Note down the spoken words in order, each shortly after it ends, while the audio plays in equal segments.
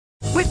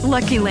With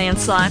Lucky Land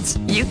Slots,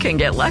 you can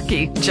get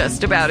lucky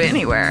just about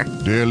anywhere.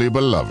 Dearly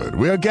beloved,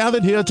 we are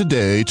gathered here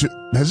today to...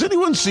 Has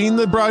anyone seen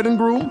the bride and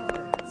groom?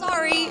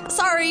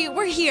 Sorry,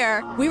 we're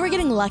here. We were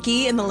getting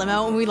lucky in the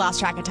limo and we lost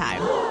track of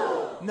time.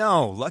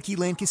 No, Lucky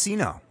Land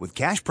Casino, with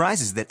cash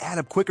prizes that add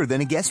up quicker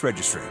than a guest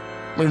registry.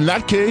 In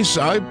that case,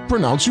 I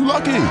pronounce you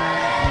lucky.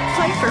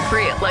 Play for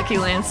free at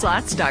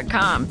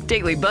LuckyLandSlots.com.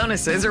 Daily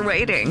bonuses are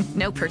waiting.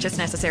 No purchase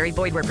necessary.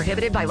 Void where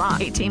prohibited by law.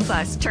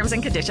 18+. Terms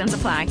and conditions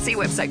apply. See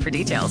website for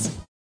details.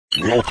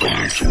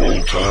 Welcome to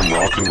Old Time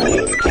Rock and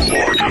Roll, the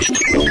largest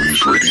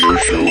oldies radio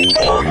show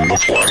on the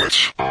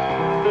planet.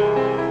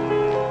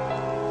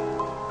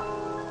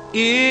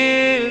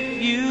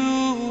 If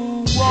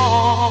you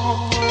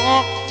want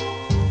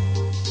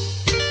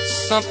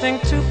something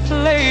to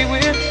play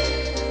with,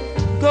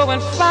 go and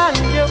find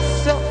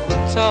yourself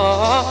a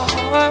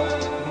toy.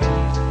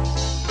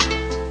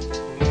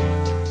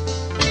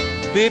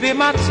 Baby,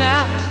 my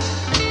time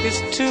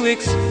is too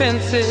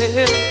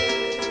expensive,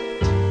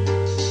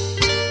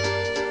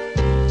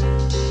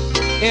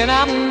 and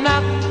I'm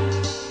not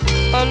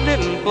a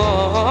little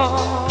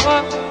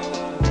boy.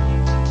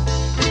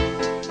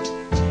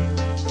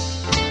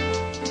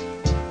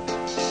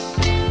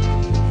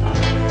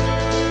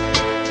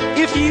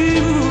 If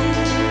you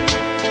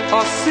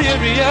are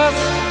serious,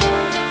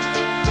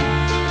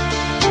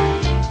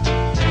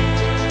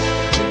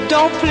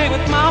 don't play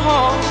with my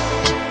heart,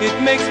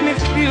 it makes me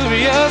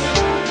furious.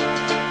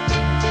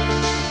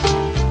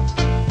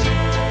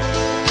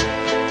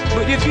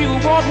 But if you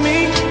want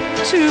me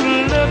to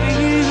love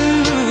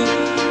you,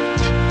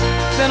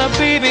 then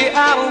baby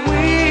I will.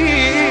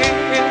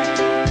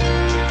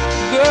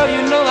 Girl,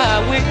 you know I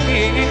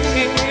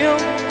will.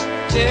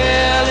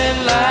 Tell it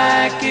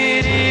like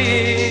it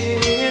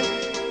is.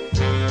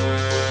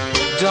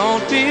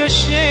 Don't be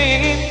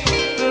ashamed,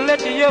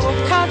 let your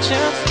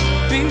conscience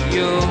be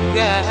your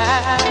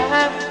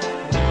guide.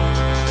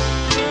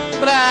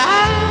 But I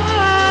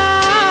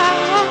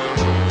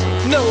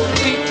know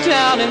deep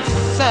down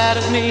inside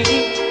of me,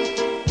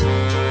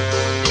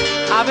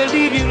 I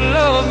believe you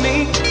love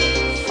me.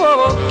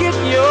 Forget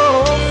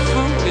your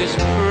foolish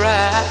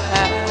pride.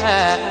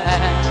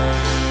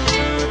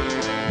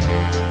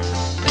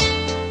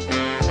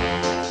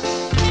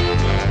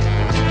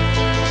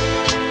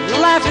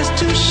 Life is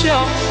too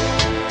short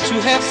to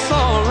have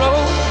sorrow.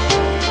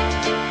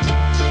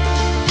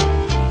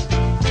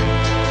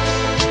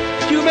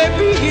 You may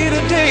be here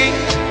today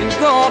and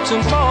gone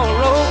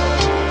tomorrow.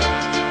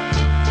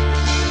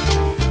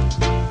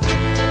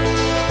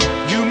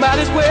 You might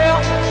as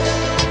well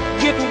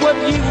get what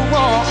you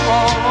want.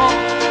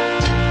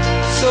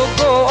 So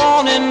go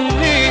on and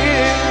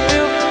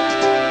live.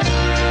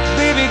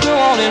 Baby, go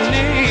on and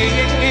live.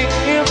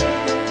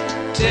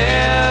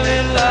 Tell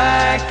it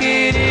like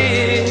it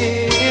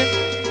is.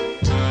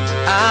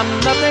 I'm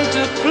nothing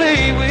to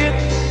play with.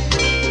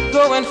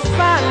 Go and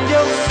find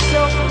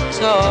yourself a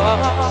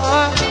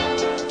toy.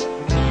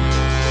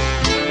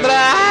 But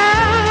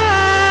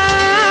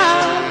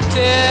I'll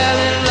tell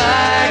it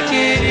like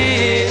it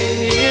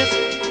is.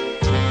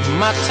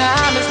 My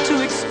time is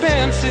too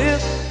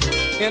expensive,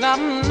 and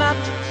I'm not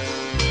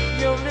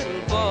your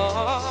little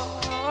boy.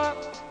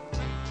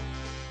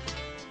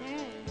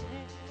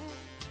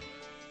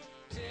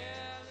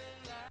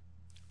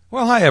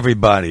 Well, hi,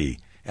 everybody,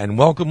 and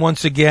welcome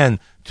once again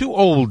to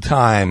Old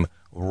Time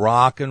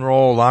Rock and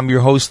Roll. I'm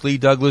your host, Lee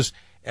Douglas,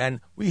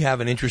 and we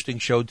have an interesting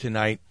show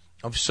tonight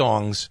of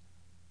songs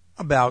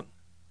about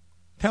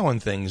telling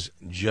things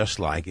just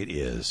like it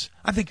is.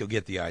 I think you'll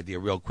get the idea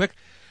real quick.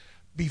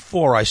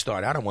 Before I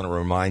start out, I want to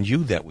remind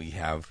you that we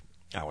have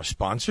our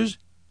sponsors,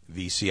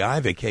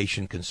 VCI,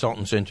 Vacation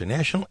Consultants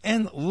International,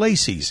 and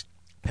Lacey's,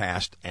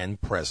 past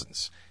and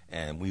presents.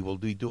 And we will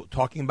be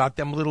talking about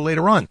them a little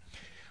later on.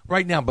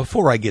 Right now,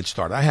 before I get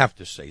started, I have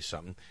to say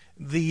something.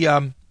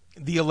 The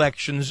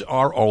elections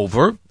are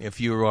over. If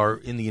you are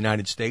in the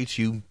United States,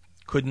 you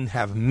couldn't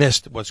have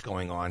missed what's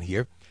going on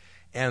here.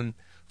 And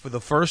for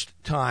the first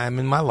time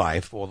in my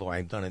life, although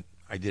I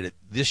did it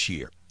this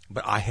year,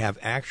 but I have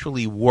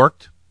actually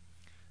worked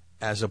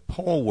as a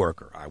poll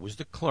worker. I was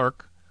the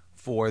clerk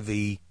for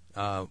the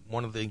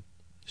one of the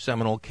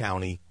Seminole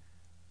County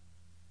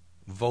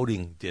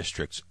voting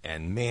districts,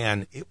 and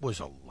man, it was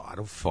a lot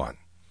of fun.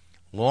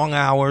 Long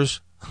hours,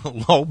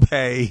 low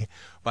pay,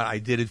 but I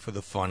did it for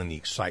the fun and the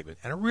excitement.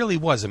 And it really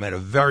was. I met a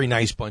very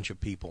nice bunch of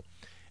people,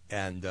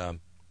 and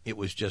it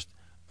was just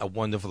a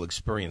wonderful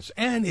experience.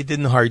 And it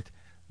didn't hurt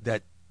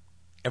that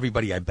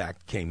everybody I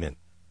backed came in.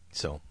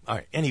 So, all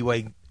right,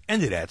 anyway,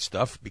 end of that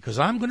stuff, because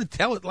I'm going to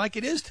tell it like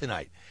it is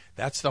tonight.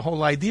 That's the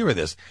whole idea of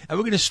this. And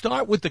we're going to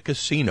start with the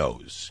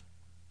casinos.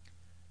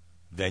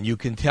 Then you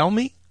can tell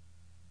me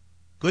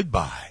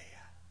goodbye.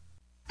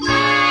 Kiss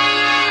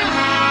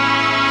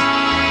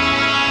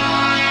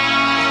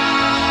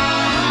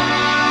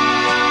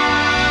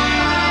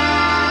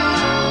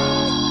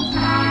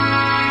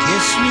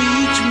me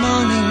each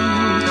morning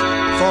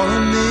for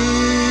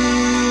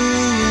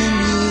 1,000,000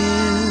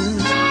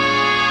 years.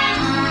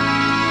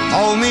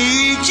 Hold me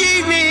each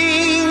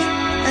evening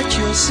at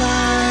your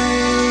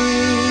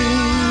side.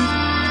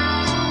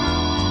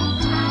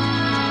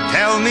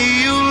 me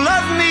you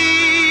love me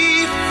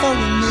for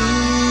a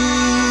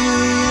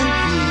million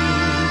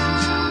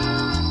years.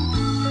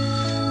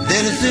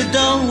 Then if it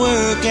don't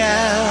work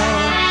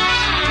out,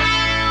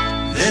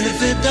 then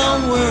if it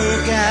don't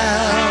work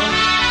out,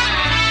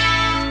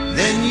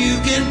 then you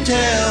can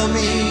tell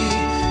me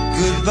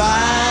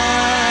goodbye.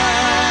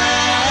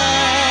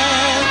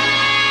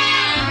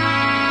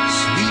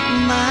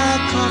 Sweeten my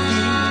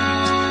coffee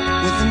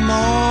with a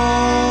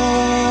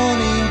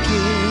morning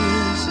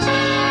kiss.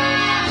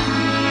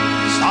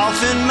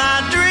 Soften my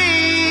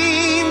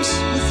dreams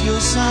with your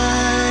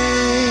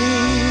sighs.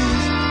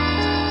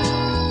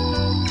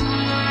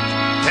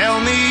 Tell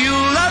me you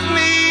love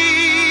me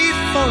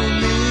for a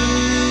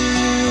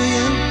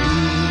million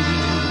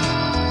years.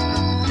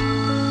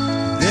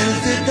 Then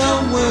if it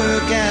don't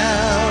work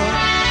out,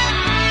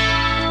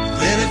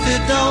 then if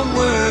it don't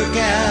work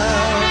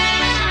out,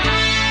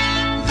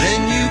 then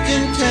you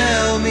can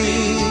tell me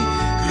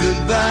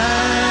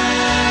goodbye.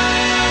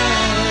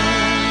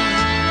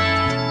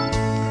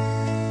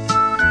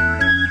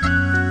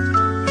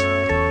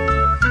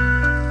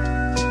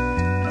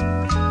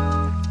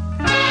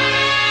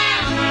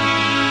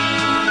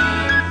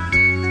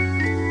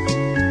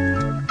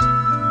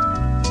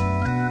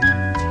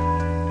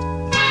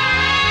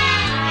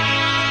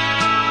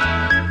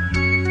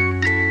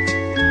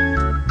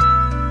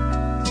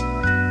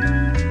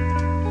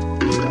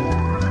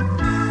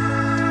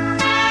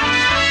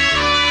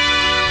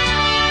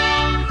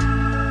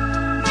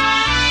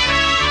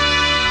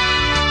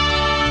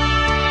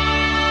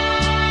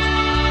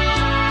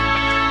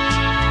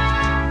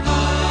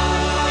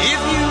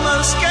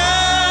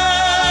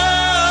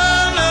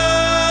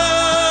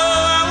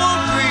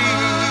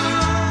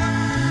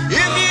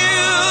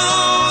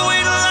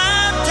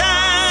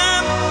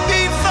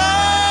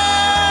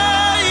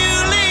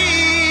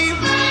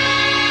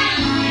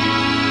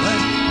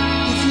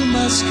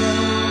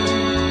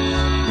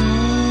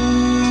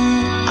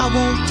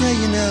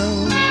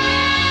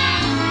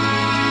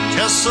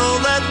 So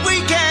that we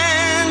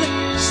can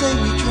say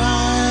we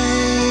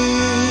tried.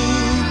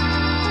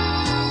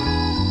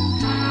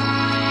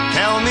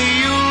 Tell me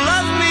you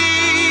love me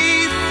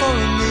for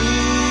a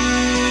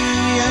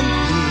million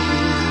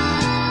years.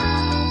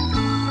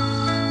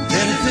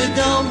 Then if it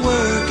don't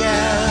work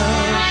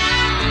out,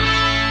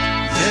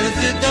 then if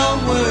it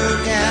don't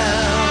work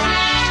out,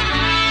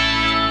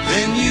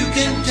 then you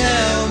can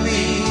tell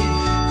me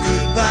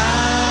goodbye.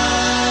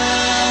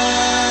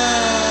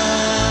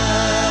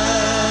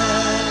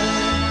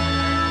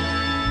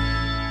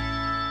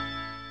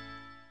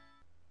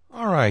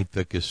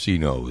 The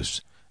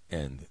Casinos,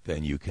 and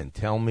then you can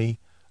tell me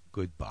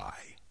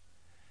goodbye.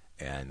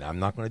 And I'm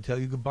not going to tell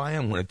you goodbye,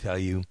 I'm going to tell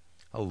you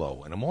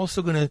hello. And I'm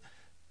also going to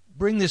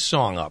bring this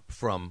song up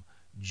from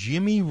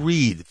Jimmy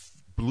Reed,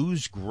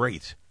 blues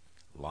great,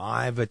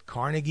 live at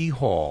Carnegie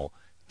Hall,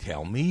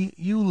 Tell Me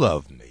You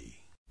Love Me.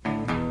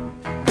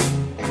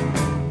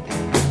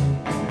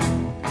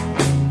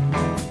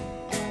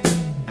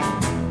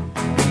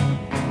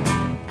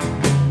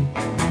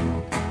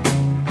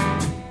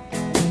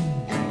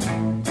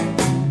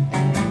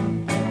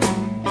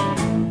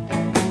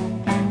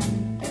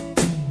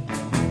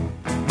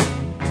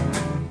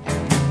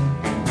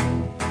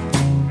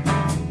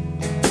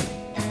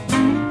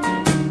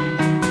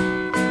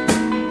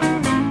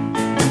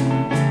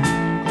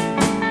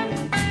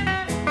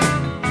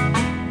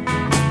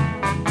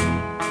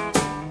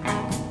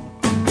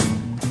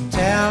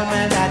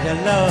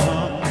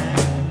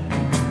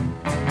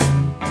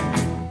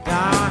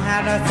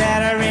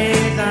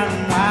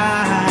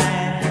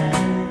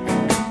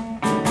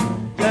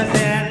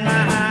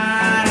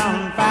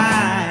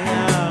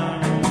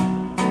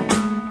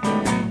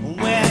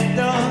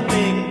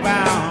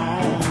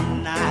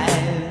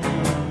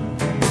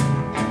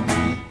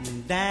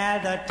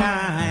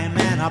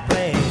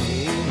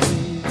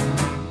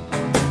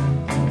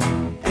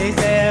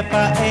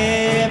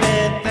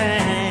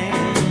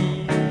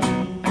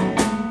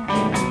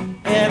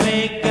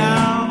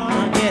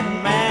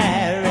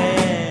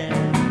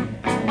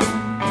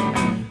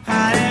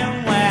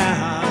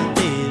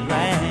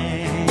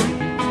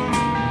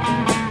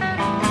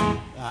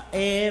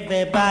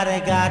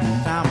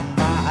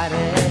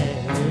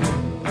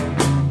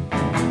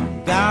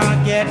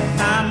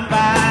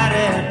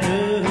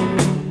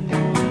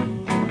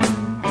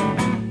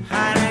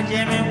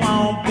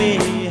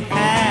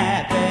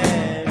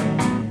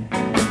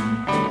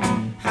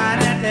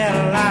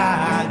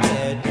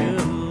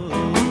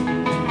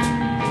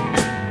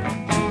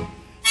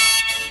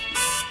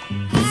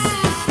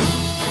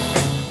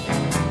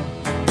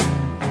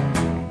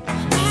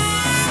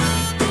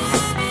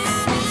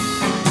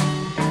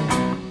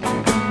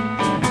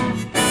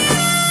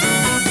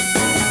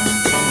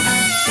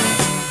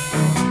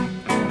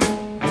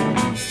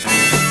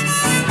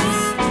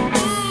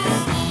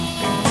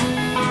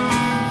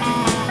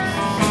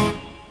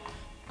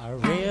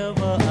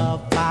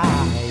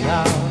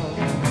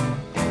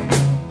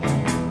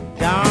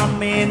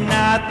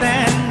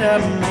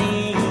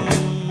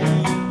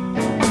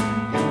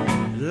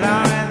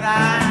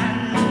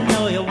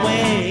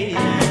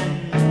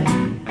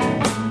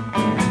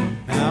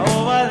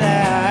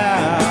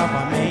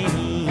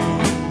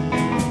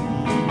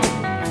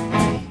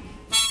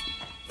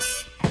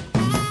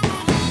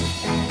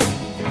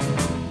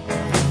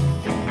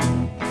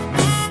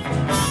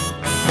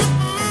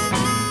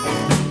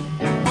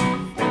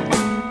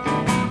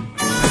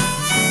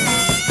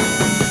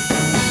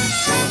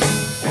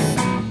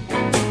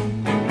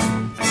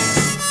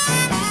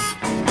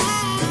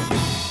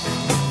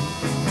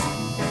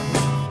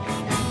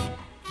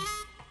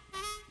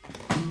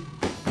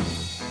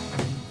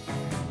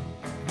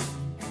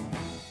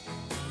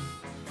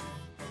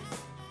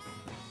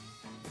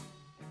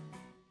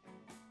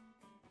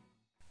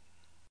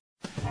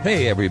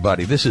 Hey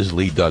everybody, this is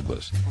Lee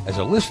Douglas. As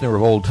a listener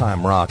of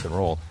old-time rock and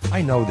roll,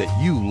 I know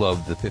that you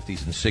love the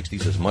 50s and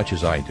 60s as much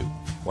as I do.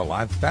 Well,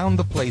 I've found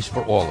the place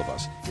for all of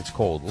us. It's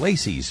called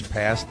Lacey's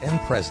Past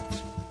and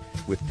Present.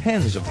 With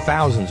tens of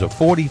thousands of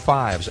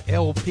 45s,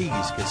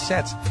 LPs,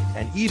 cassettes,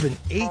 and even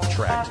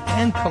 8-tracks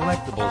and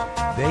collectibles,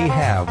 they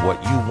have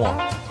what you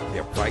want.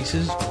 Their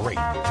prices, great.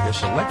 Their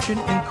selection,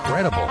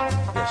 incredible.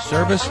 Their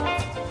service,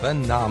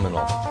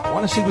 phenomenal.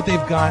 Want to see what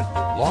they've got?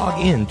 Log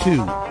in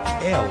to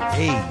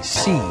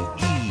LACEYS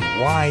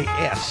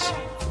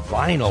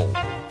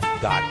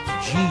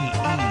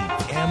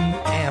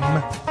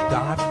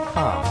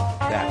vinyl.gemm.com.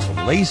 That's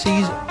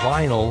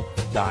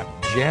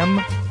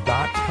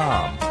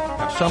Lacey'sVinyl.gem.com.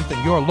 Have something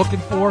you're looking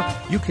for?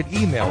 You can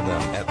email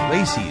them at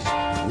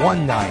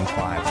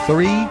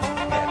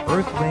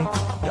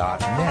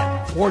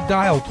Lacey's1953@earthlink.net or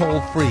dial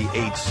toll-free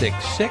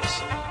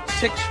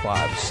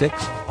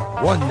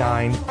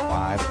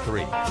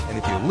 866-656-1953. And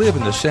if you live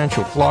in the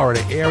Central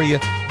Florida area,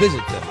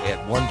 visit them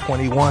at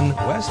 121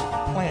 West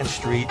Plant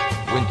Street,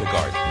 Winter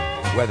Garden.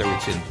 Whether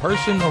it's in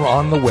person or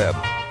on the web,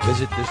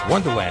 visit this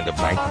wonderland of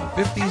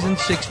 1950s and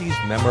 60s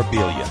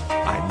memorabilia.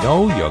 I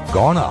know you're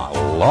gonna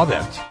love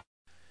it.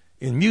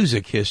 In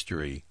music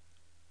history,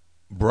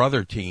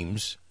 brother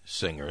teams,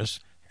 singers,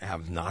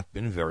 have not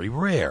been very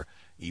rare.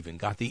 Even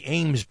got the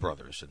Ames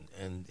brothers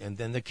and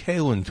then the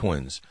Kalin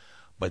twins.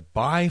 But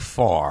by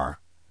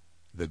far,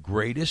 the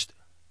greatest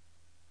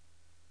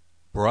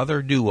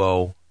brother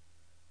duo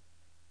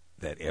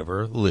that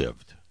ever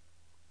lived.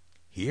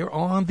 Here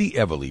on the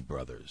Everly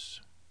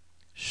Brothers,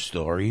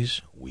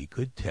 Stories We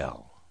Could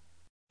Tell.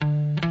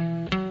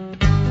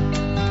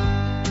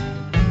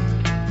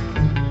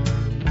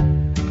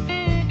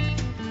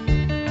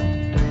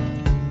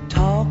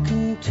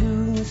 Talking to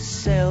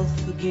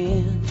myself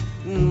again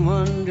and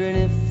wondering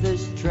if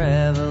this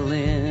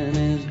traveling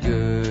is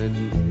good.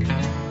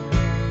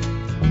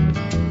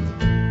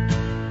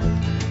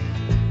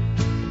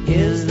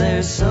 Is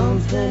there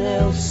something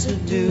else to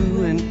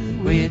do,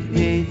 and we'd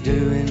be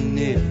doing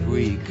if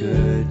we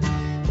could?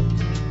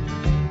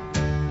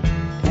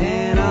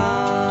 And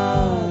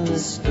all the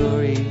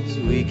stories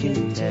we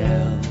can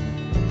tell.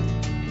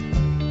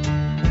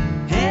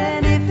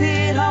 And if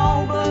it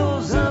all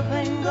blows up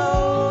and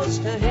goes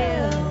to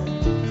hell,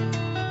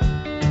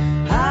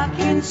 I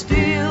can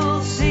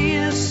still see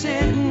us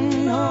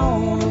sitting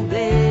on a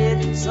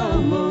bed in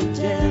some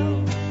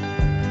motel,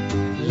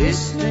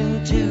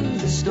 listening to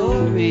the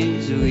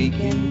stories we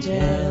can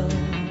tell.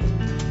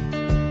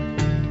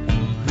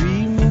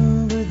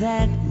 Remember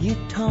that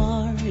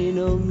guitar in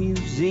a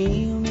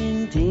museum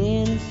in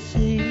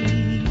Tennessee?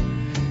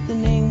 The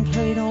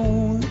nameplate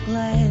on the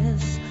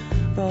glass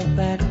brought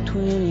back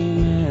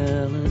 20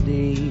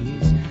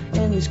 melodies,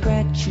 and the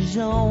scratches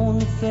on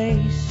the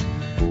face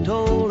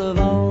told of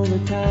all the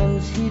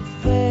times he'd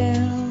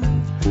fell,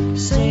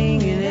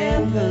 singing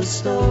every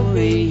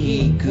story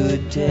he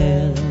could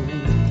tell.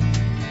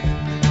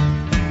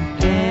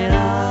 And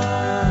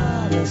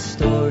all the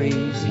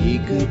stories he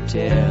could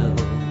tell.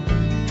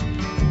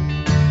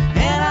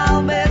 And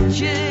I'll bet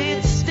you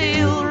it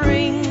still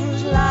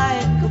rings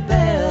like a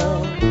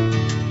bell.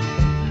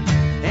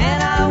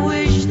 And I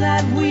wish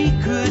that we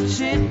could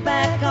sit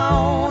back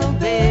on a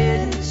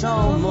bed in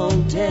some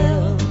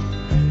motel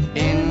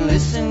and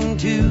listen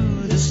to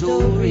the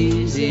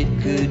stories it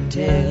could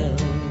tell.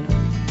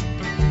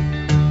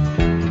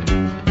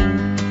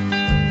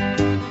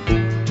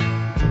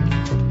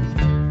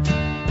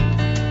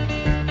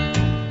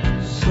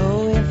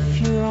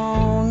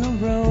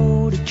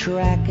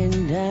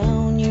 Tracking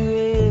down you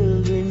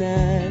every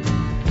night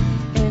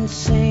and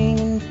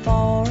singing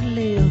for a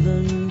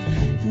living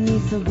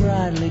neath a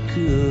brightly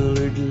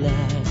colored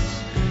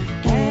lights.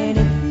 And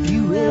if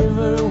you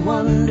ever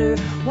wonder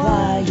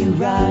why you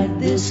ride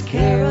this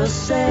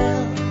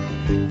carousel,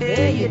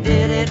 yeah, you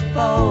did it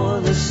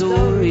for the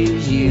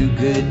stories you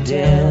could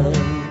tell.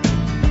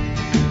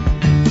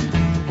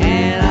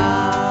 And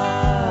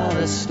all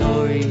the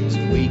stories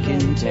we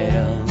can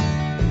tell.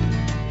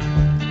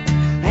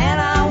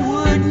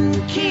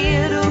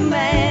 Kid a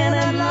man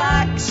I'd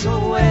like so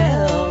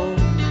well,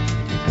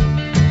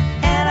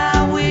 and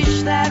I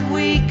wish that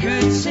we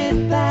could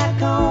sit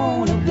back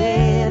on a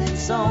bed at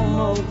some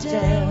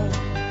motel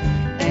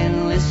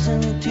and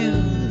listen to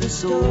the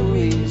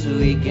stories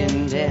we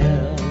can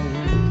tell.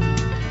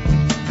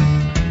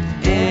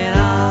 And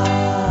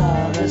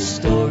all the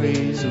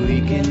stories we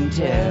can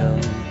tell.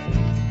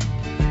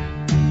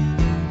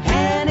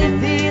 And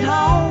if it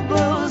all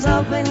blows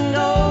up and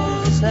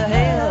goes to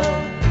hell,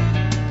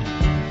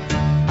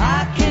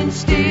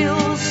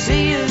 still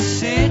see us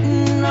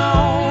sitting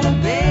on a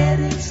bed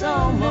in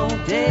some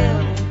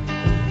motel,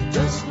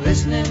 just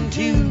listening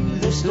to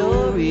the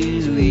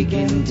stories we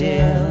can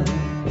tell.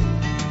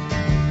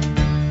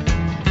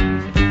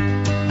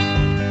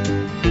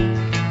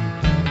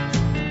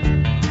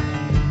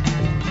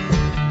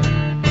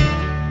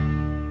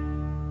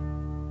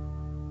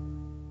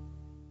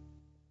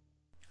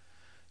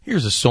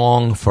 Here's a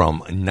song from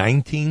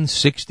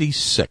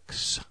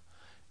 1966.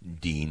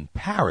 Dean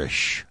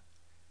Parrish.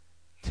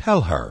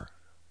 Tell Her.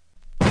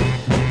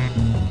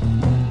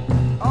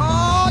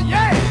 Oh,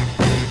 yeah!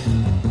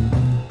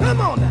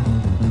 Come on now.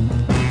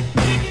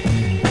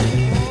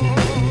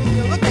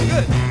 You're looking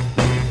good.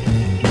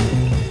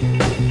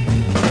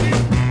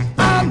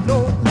 I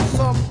know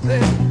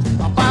something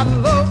about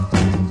love.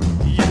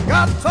 You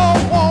got to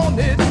want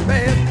it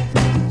bad.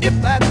 If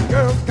that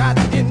girl got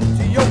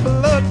into your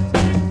blood,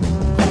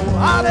 go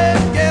out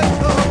and get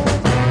her.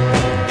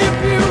 If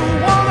you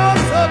want her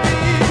to be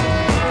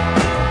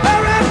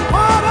very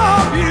part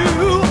of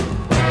you,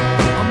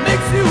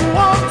 makes you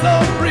want to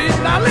breathe.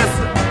 Now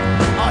listen,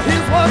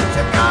 here's what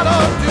you gotta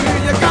do.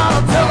 You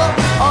gotta tell her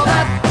all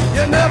that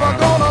you're never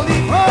gonna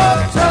leave her.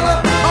 Tell her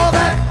all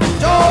that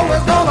you're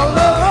always gonna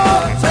love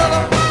her. Tell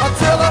her,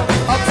 tell her,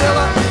 tell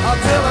her,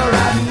 tell her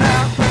right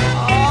now.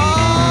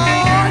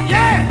 Oh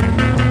yeah,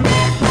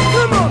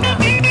 come on now.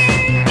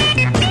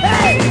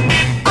 Hey,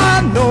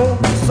 I know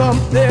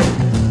something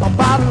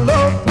about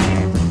love.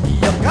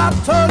 You got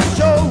to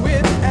show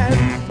it and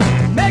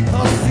make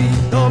her see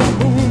the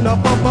moon up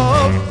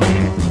above.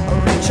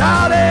 Reach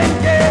out and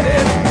get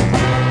it.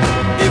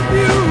 If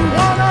you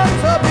want her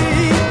to be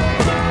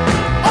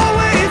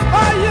always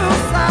by your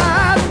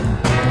side,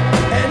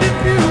 and if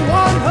you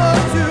want her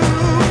to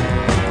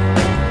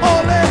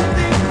only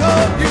think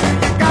of you,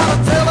 you gotta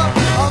tell her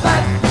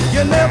that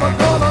you're never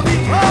gonna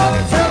leave her.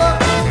 Tell her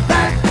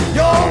that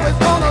you're always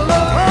gonna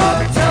love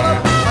her. Tell her,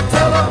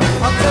 tell her,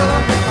 tell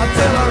her,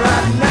 tell her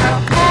right now.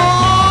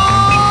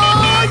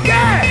 Oh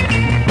yeah,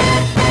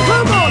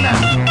 come on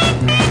now.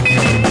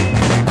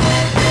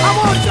 I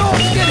want y'all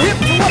to get hip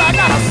to what I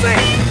gotta say.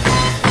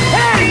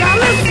 Hey, now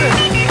listen.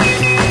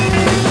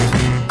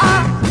 I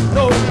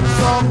know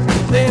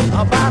something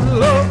about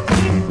love.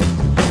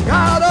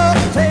 Gotta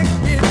take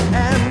it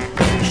and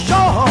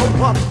show her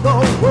what the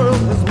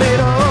world is made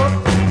of.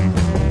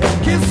 A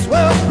kiss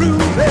will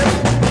prove it.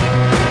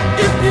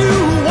 If you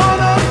want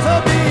her to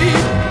be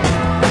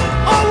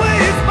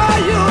always by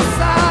your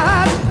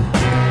side,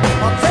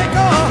 I'll take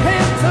her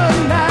hand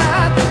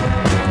tonight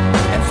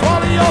and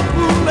swallow your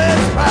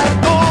foolish pride.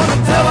 Go on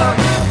and tell her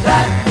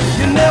that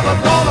you're never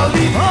gonna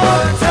leave her.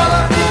 Tell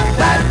her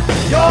that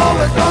you're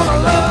always gonna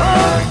love her.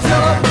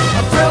 Tell her,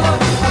 tell her,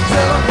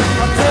 tell her,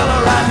 tell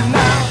her right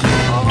now.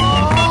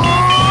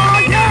 Oh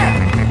yeah,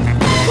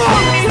 go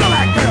on and tell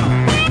that girl.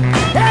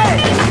 Hey,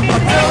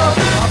 tell her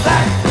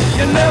that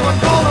you're never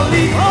gonna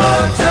leave her.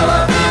 Tell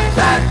her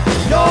that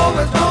you're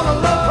always gonna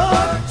love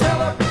her. Tell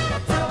her,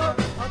 tell her,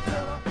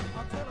 tell her,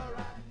 tell her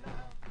right now.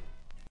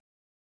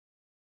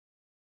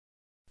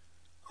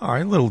 All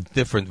right, a little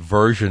different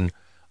version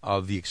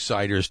of the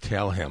Exciters'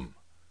 Tell Him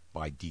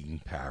by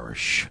Dean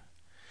Parrish.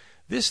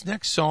 This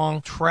next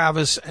song,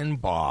 Travis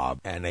and Bob,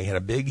 and they had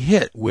a big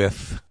hit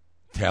with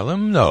Tell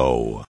Him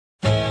No.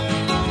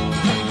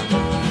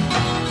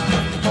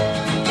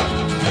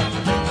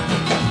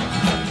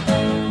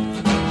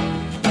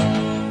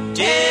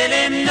 Tell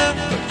him no,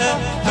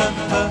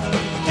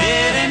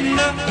 tell him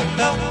no,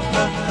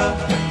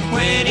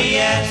 when he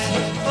asks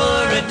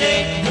for a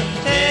date,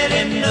 tell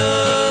him no,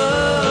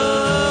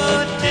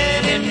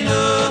 tell him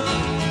no.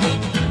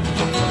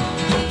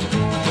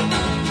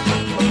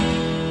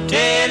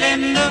 Tell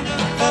him no,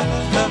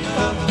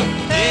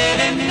 tell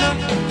him no,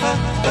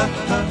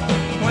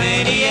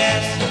 when he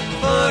asks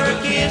for a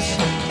kiss,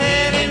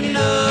 tell him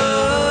no,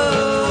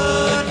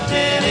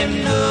 tell him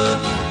no.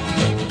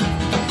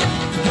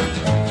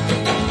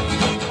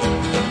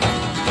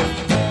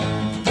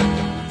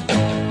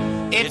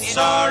 It's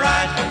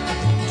alright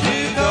to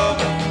go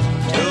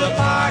to a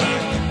party.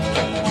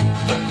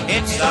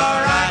 It's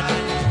alright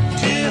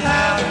to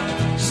have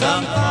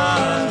some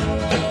fun.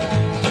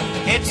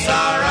 It's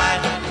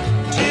alright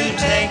to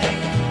take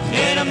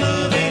in a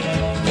movie,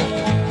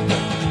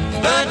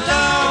 but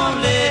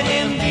don't let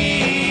him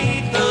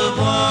be the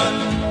one.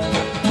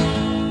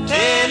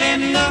 Tell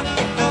him no,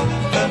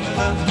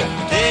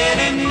 tell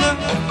him no.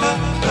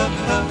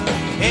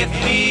 If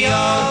he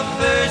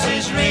offers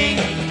his ring,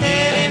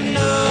 tell him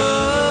no.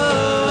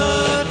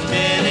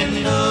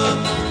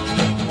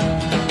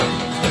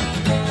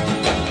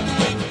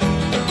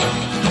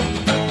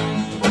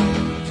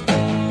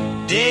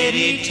 Did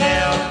he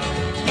tell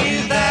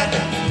you that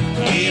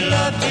he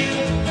loved you?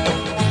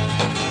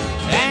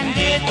 And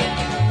did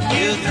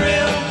you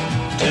thrill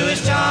to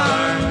his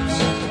charms?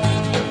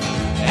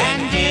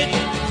 And did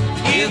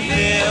you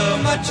feel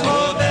much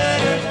more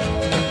better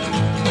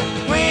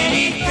when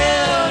he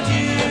held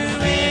you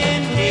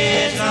in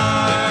his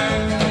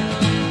arms?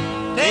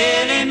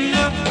 Tell him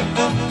no,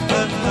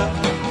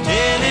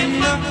 tell him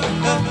no,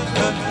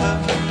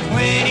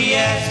 when he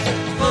asks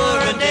for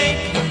a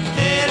date,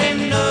 tell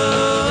him no.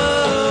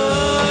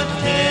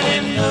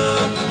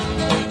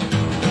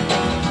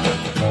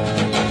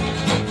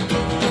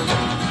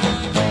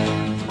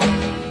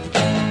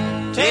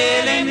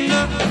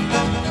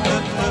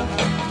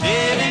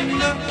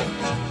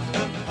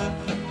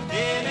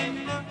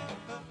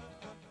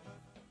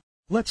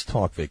 Let's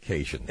talk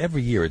vacation.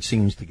 Every year it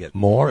seems to get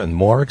more and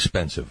more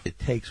expensive. It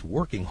takes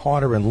working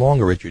harder and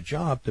longer at your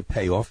job to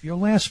pay off your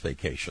last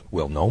vacation.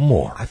 Well, no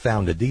more. I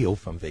found a deal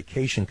from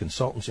Vacation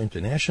Consultants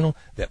International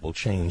that will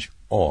change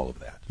all of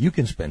that. You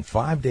can spend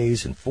 5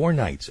 days and 4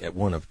 nights at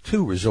one of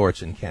 2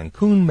 resorts in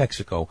Cancun,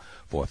 Mexico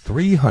for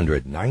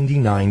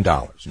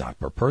 $399. Not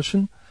per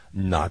person,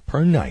 not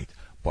per night,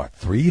 but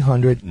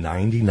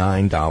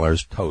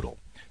 $399 total.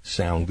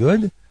 Sound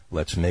good?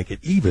 Let's make it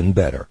even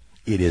better.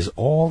 It is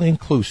all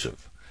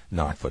inclusive,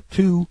 not for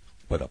 2,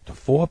 but up to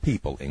 4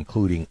 people,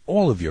 including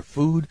all of your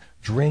food,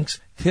 drinks,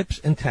 tips,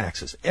 and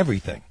taxes,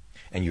 everything.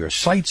 And your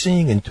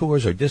sightseeing and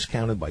tours are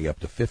discounted by up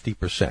to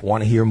 50%.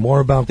 Want to hear more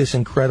about this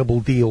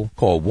incredible deal?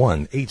 Call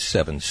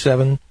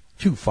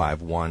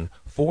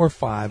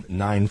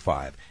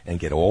 1-877-251-4595 and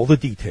get all the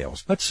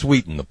details. Let's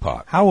sweeten the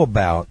pot. How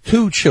about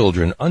 2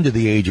 children under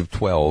the age of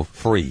 12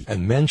 free?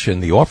 And mention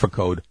the offer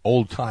code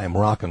Old Time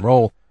Rock and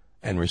Roll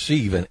and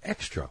receive an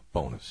extra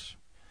bonus.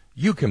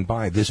 You can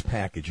buy this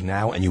package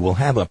now, and you will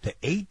have up to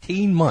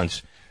 18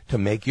 months to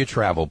make your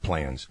travel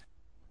plans.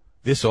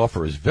 This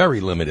offer is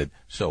very limited,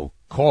 so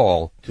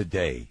call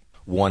today.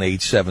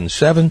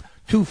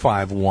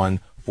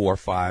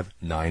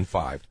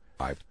 1-877-251-4595.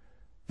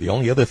 The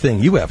only other thing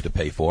you have to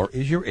pay for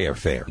is your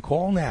airfare.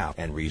 Call now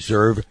and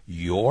reserve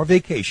your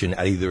vacation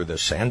at either the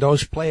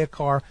Sandos Playa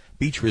Car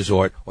Beach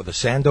Resort or the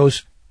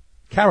Sandos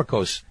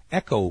Caracos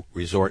Echo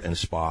Resort and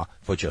Spa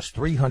for just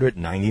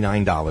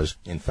 $399.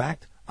 In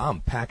fact,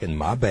 I'm packing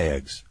my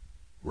bags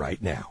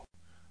right now.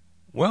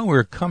 Well,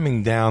 we're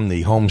coming down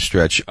the home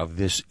stretch of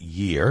this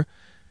year,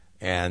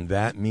 and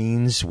that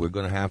means we're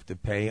going to have to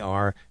pay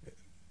our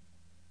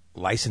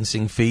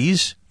licensing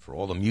fees for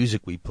all the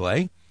music we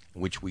play,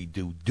 which we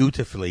do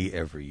dutifully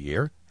every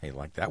year. Hey,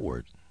 like that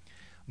word.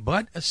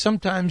 But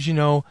sometimes,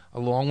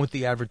 along with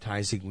the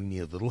advertising, we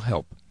need a little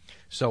help.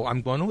 So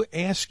I'm going to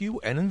ask you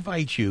and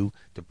invite you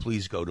to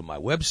please go to my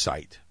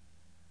website.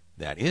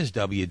 That is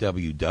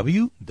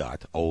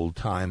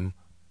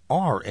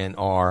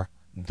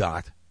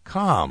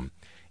www.oldtimernr.com.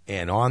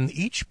 And on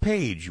each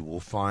page, you will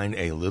find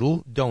a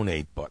little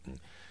donate button.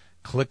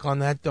 Click on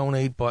that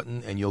donate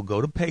button, and you'll go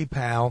to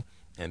PayPal,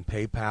 and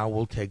PayPal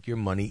will take your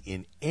money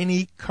in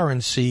any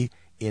currency,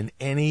 in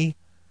any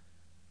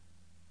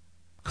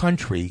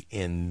country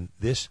in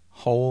this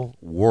whole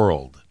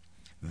world.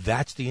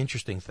 That's the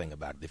interesting thing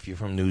about it. If you're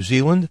from New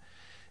Zealand,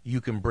 you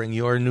can bring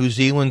your New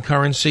Zealand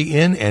currency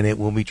in, and it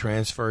will be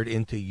transferred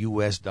into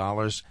U.S.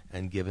 dollars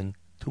and given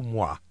to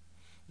moi.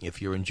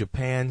 If you're in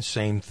Japan,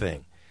 same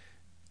thing.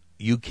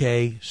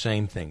 UK,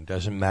 same thing.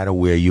 Doesn't matter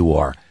where you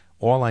are.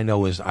 All I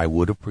know is I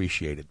would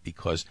appreciate it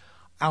because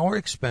our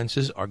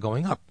expenses are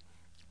going up.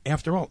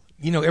 After all,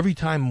 every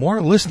time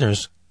more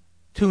listeners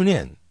tune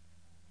in,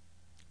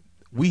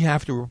 we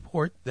have to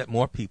report that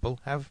more people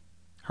have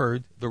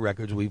heard the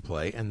records we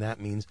play, and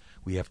that means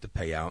we have to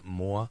pay out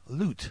more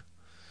loot.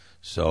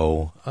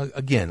 So,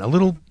 again, a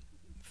little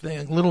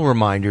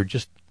reminder,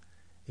 just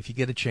if you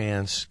get a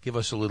chance, give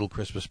us a little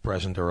Christmas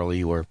present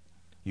early, or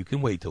you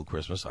can wait till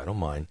Christmas, I don't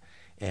mind,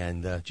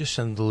 and just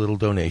send a little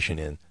donation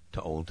in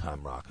to Old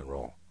Time Rock and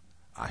Roll.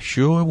 I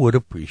sure would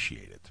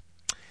appreciate it.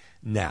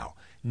 Now,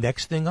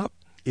 next thing up,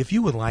 if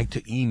you would like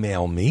to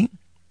email me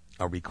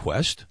a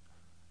request,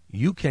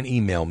 you can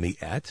email me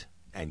at,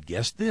 and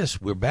guess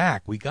this, we're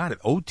back, we got it,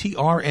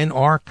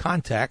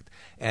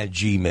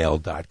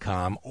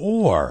 otrnrcontact@gmail.com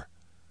or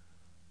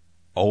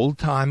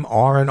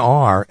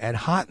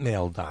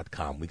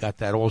oldtimernr@hotmail.com. We got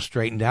that all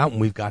straightened out,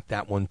 and we've got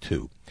that one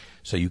too.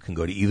 So you can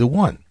go to either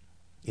one.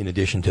 In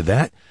addition to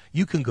that,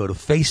 you can go to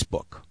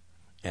Facebook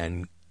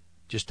and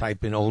just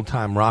type in Old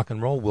Time Rock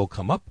and Roll. We'll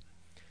come up,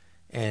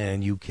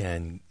 and you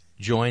can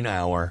join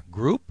our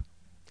group,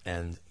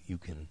 and you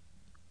can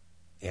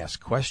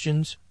ask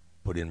questions,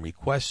 put in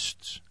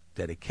requests,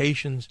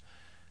 dedications,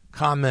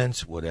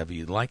 comments, whatever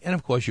you'd like. And,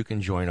 of course, you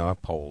can join our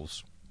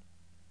polls,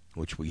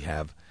 which we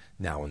have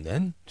now and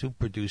then to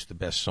produce the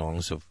best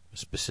songs of a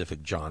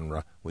specific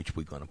genre, which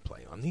we're going to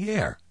play on the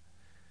air.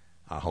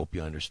 I hope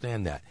you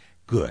understand that.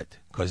 Good,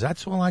 because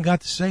that's all I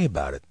got to say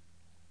about it.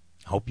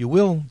 Hope you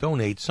will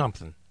donate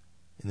something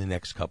in the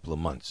next couple of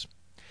months.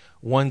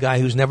 One guy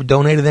who's never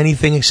donated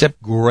anything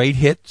except great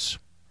hits,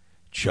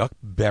 Chuck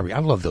Berry. I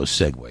love those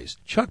segues.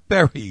 Chuck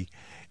Berry,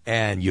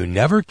 and You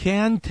Never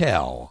Can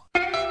Tell.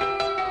 It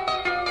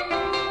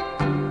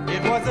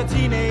was a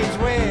teenage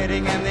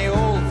wedding, and the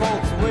old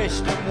folks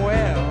wished him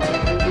well.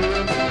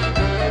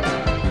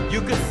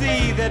 You could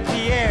see that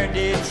Pierre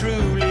did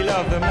truly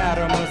love the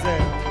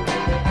mademoiselle.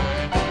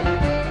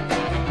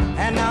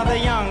 And now the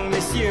young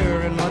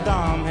monsieur and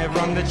madame have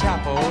rung the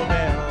chapel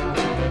bell.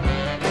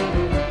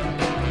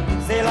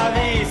 C'est la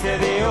vie, say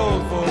the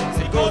old folks,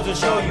 it goes to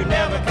show you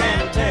never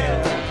can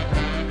tell.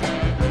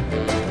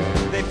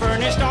 They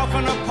furnished off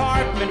an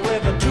apartment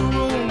with a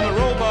 2-room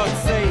robot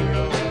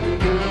sale.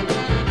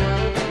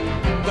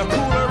 The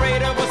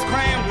coolerator was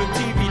crammed with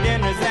TV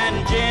dinners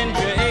and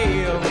ginger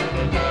ale.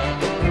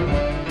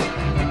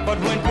 But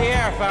when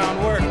Pierre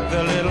found work,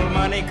 the little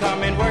money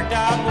coming worked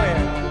out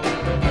well.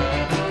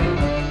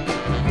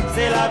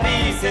 C'est la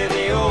vie, say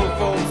the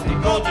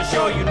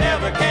show you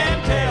never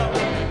can tell.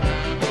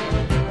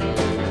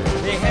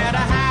 They had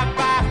a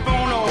hi-fi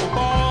phone, oh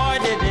boy,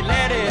 did they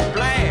let it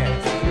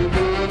blast.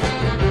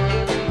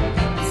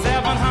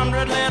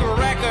 700 little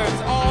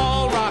records,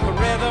 all rock,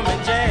 rhythm,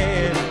 and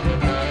jazz.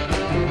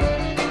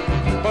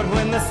 But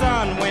when the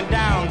sun went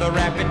down, the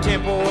rapid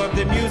tempo of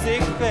the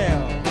music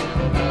fell.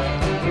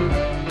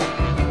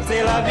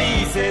 C'est la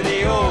vie, say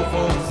the old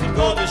folks. It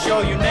goes to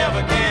show you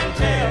never can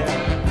tell.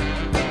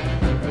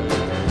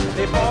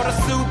 They bought a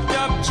souped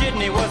up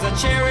jitney, was a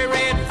cherry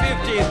red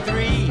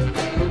 53,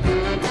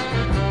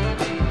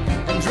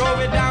 and drove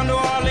it down to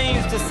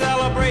Orleans to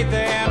celebrate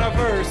their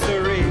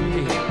anniversary.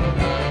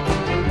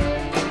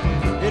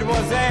 It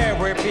was there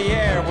where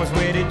Pierre was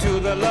wedded to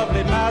the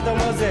lovely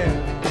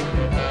mademoiselle.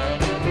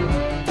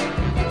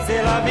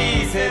 C'est la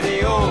vie, say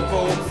the old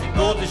folks. It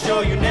goes to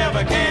show you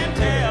never can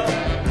tell.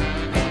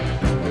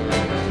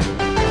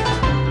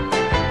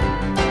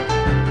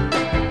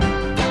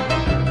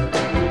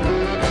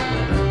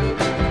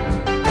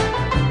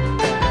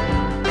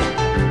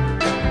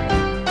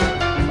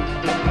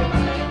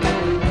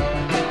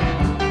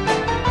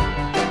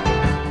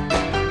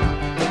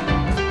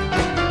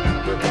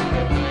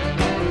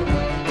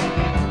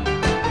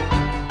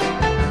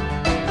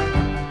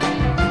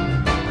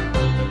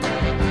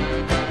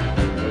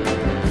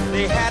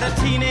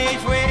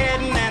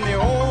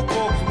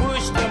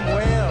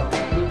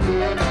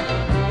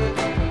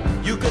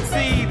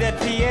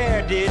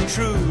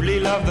 Truly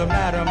love the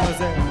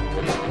mademoiselle.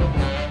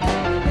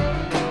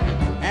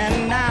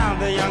 And now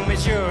the young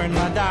monsieur and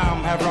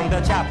madame have rung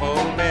the chapel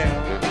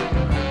bell.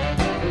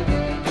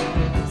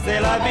 C'est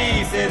la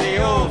vie, say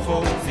the old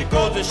folks. It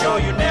goes to show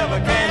you never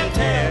can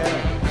tell.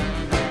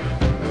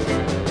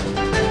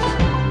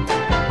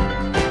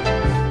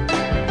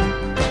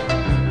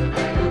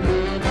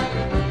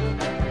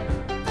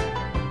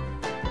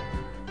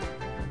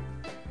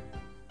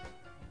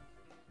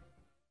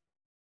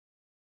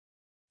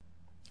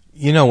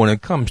 You know, when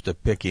it comes to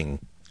picking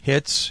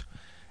hits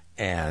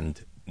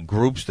and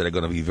groups that are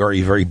going to be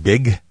very, very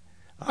big,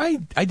 I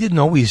didn't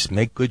always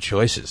make good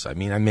choices. I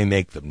mean, I may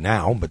make them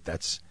now, but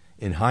that's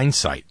in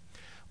hindsight.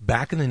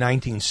 Back in the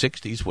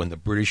 1960s, when the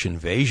British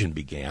invasion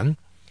began,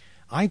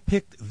 I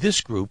picked this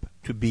group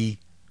to be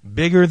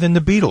bigger than the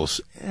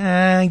Beatles.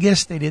 I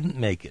guess they didn't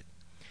make it.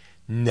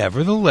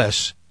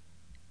 Nevertheless,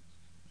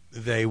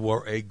 they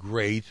were a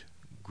great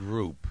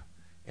group.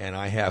 And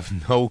I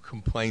have no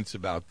complaints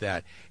about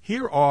that.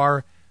 Here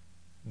are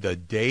the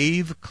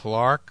Dave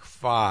Clark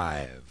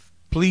 5.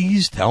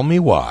 Please tell me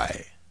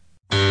why.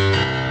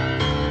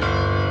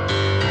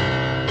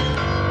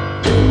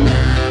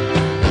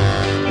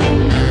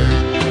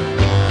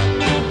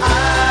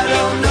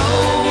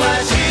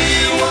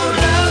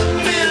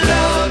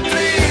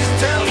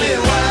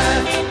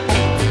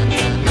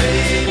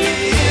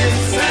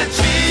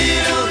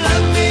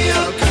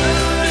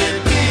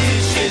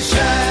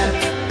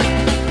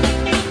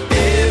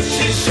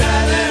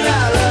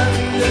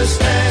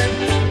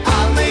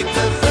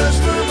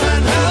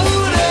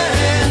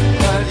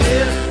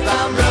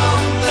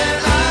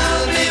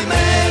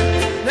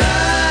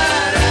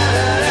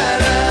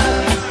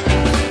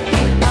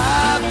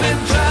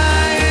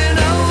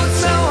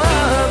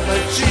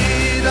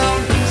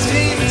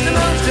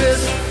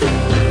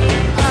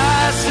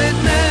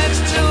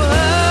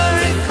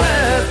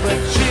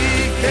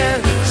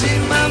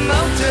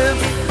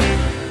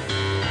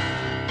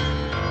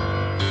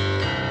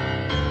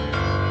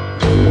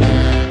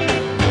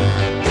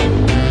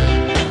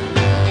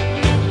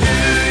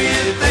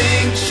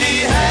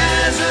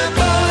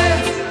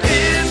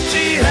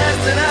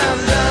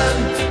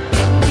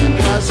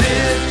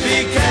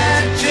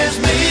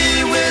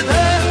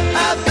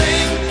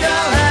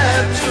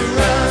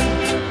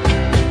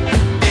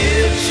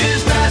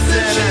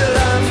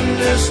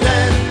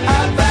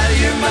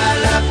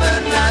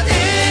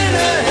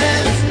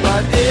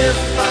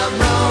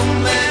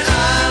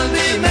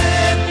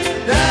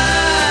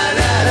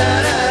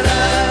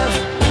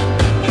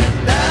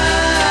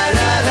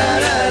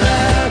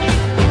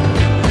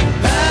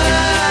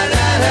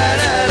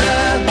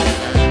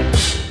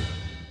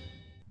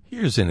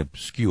 Here's an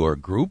obscure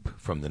group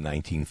from the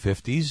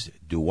 1950s,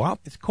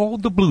 doo-wop. It's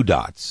called the Blue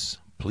Dots.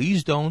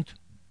 Please don't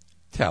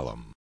tell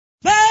them.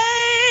 Baby,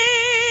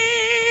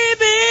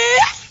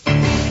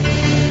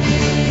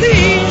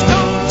 please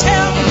don't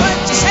tell me what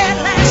you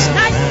said last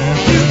night.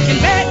 You can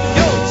bet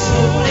your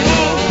soul they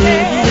won't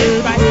get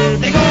it right.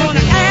 They're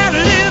gonna add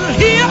a little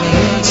here,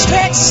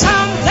 stretch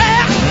some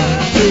there.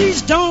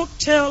 Please don't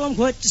tell them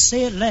what you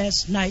said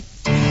last night.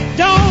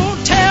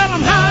 Don't tell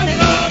them, honey.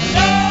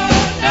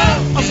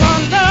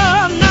 From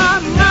love,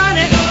 not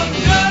money.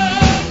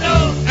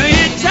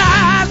 It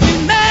drives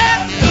me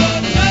mad,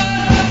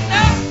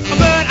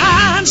 but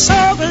I'm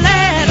so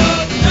glad.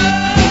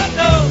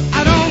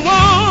 I don't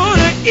want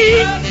to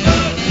eat,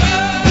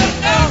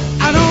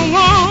 I don't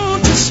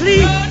want to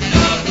sleep,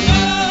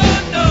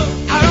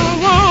 I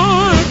don't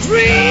want to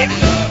dream.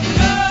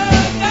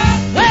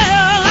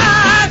 Well,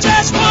 I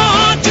just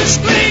want to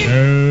scream.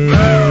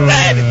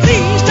 Baby,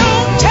 please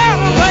don't tell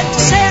me what you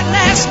said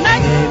last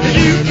night.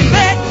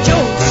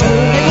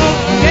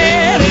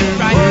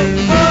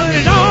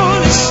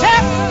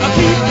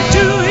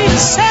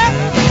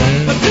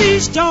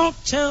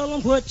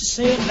 you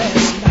said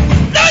last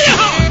night. Blow your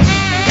horn!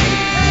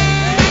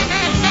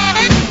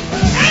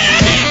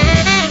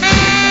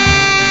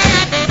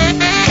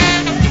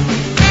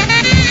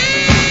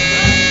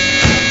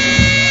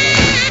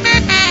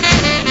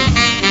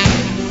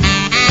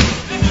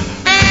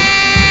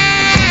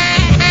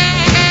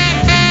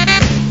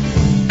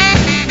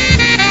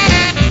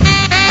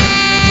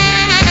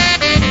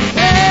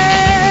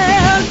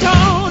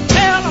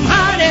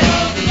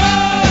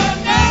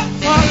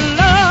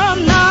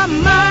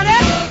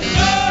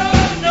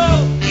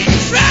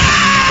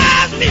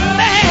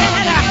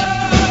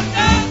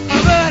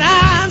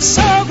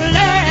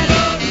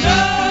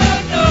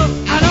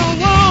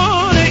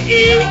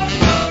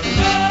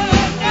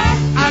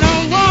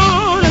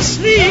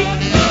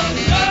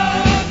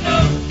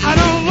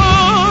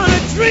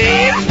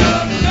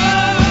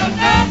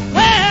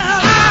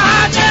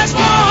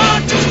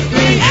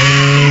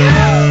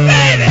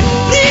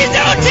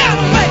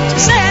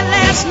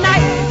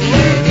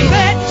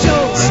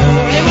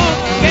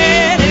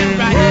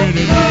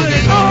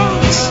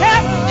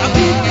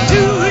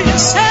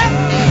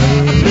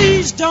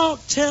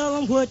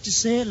 What you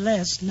said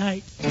last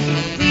night.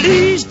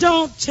 Please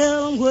don't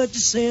tell them what you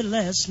said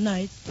last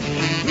night.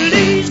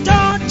 Please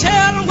don't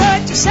tell them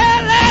what you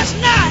said last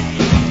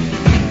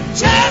night.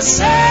 Just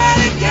say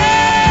it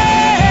again.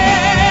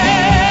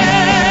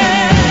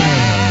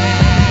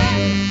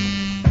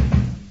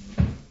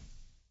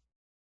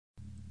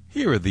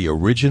 Here are the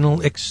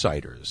original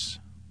Exciters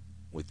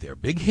with their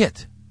big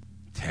hit,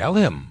 Tell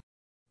Him.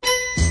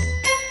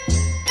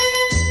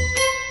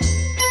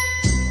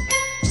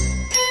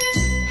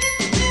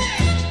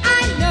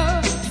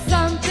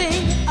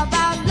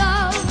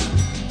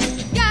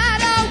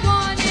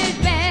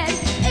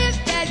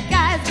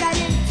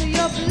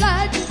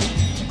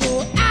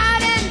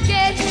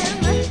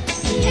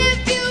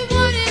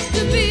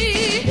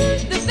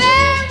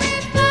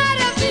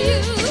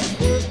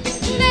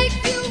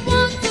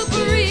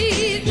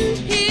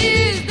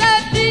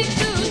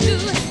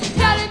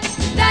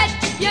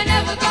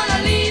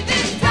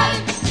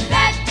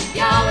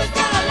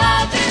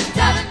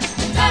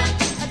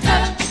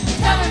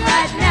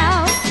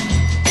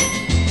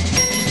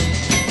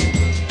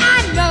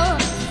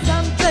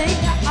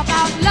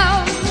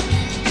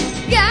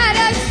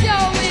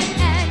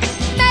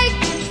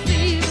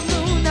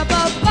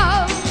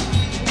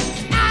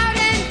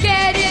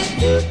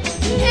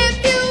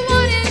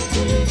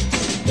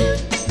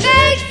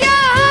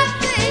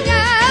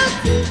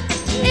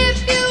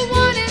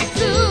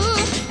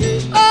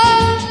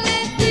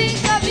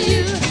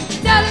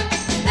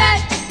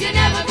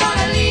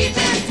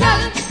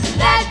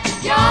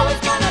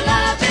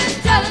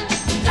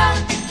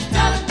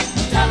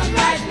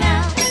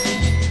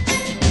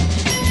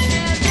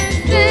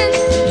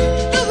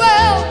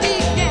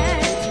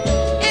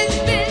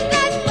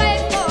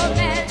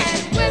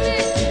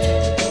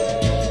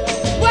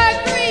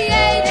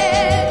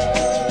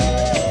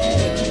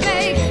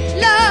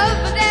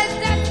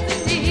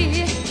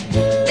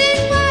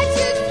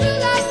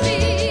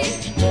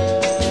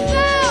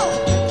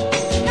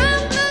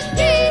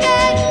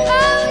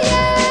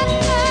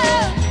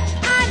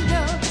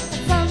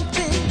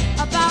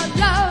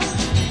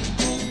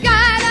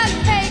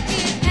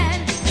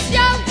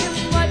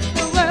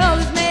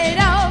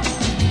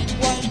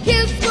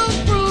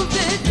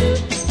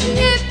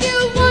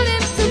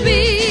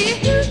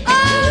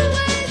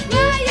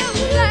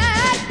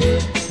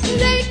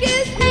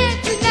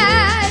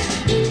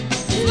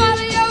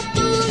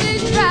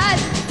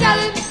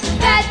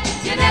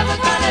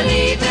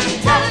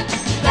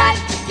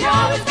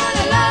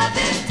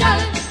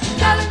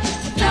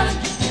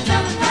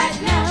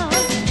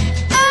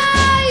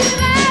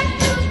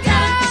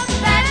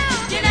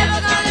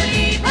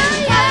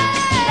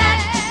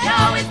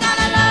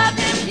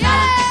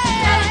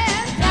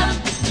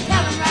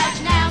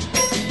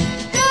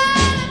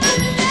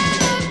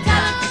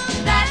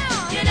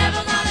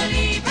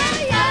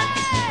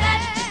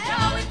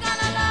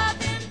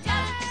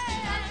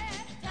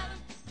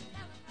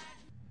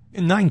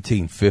 In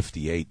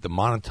 1958, the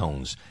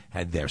Monotones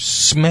had their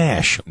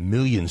smash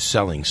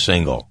million-selling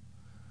single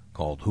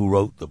called Who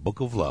Wrote the Book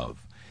of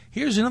Love.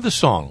 Here's another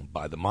song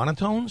by the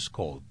Monotones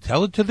called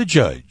Tell It to the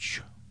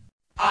Judge.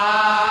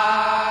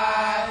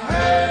 I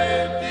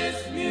heard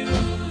this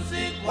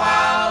music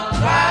while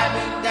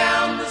driving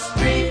down the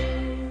street,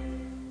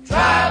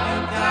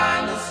 driving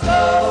kind of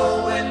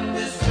slow when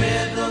this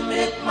rhythm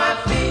hit my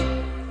feet.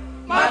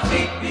 My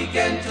feet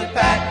began to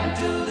pack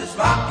into this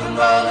rock and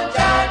roll and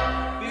jive.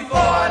 Before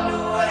I knew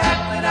what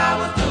happened,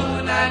 I was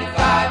doing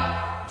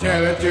 95.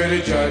 Tell it to the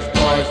judge,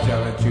 boys,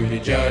 tell it to the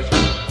judge,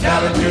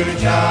 tell it to the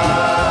judge.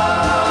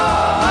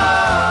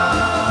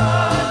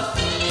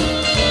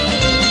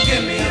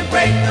 Give me a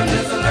break, I'm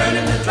just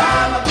learning to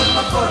drive. I put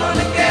my foot on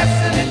the gas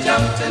and it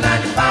jumped to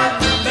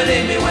 95.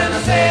 Believe me when I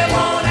say it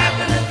won't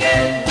happen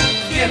again.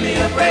 Give me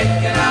a break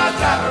and I'll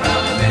drive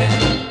around the bend.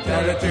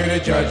 Tell it to the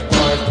judge,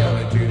 boys, tell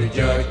it to the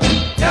judge,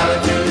 tell it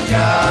to the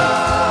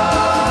judge.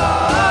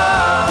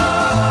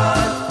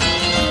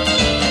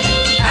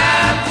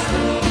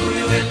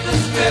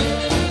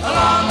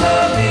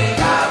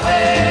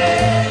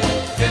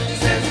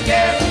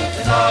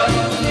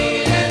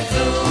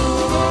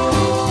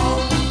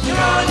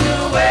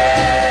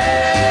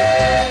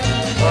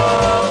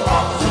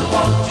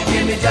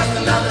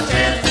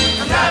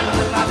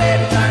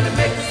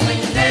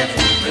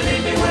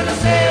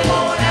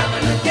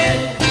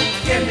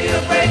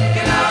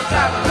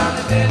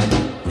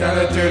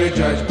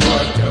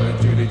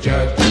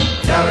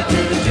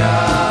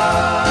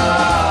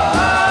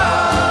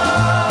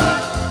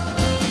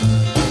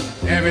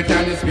 Every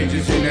time you speak,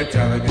 you seem to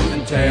tell a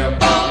different tale.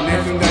 And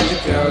everything that you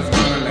tell is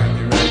gonna land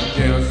you right in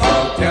jail.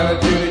 So tell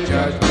it to the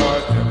judge,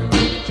 boys, tell it to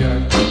the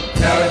judge.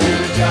 Tell it to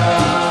the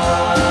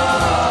judge.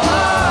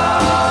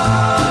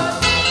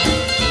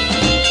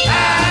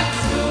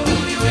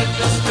 Absolutely with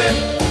the strip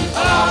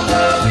along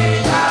the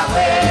big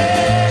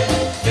highway.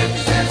 50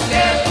 cents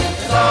step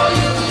is all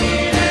you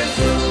need, and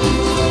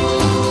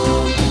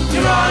soon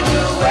you're on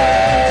your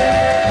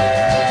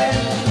way.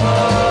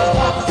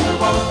 Oh, officer,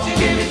 won't you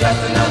give me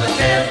just another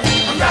chance?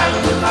 I'm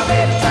driving with my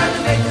baby, trying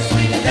to make the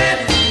sweet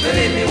dance.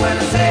 Believe me when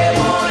I say it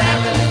won't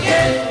happen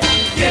again.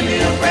 Give me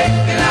a break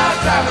and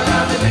I'll drive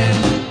around the bend.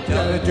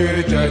 Tell it to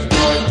the judge,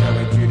 boy, tell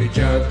it to the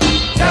judge.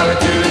 Tell it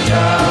to the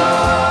judge.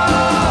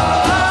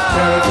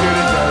 Tell it to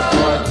the judge,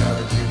 boy, tell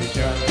it to the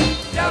judge.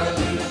 Tell it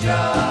to the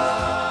judge.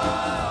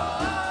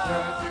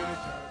 Tell it to the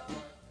judge.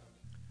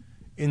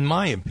 In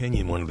my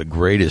opinion, one of the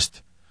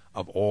greatest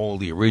of all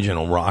the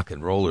original rock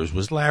and rollers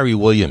was Larry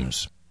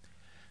Williams.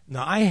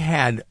 Now, I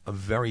had a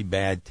very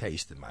bad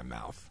taste in my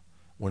mouth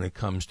when it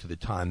comes to the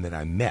time that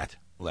I met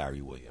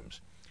Larry Williams.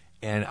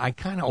 And I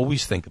kind of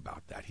always think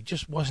about that. He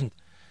just wasn't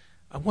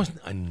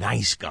a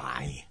nice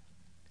guy,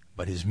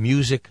 but his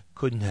music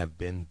couldn't have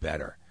been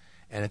better.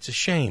 And it's a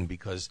shame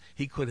because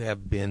he could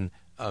have been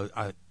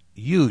a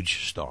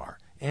huge star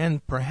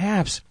and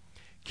perhaps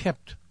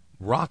kept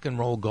rock and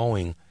roll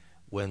going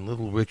when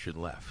Little Richard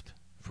left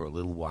for a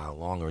little while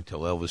longer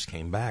until Elvis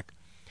came back.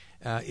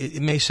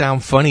 It may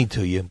sound funny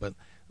to you, but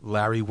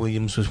Larry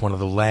Williams was one of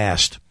the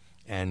last,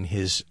 and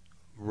his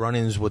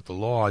run-ins with the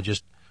law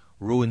just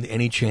ruined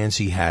any chance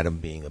he had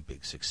of being a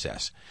big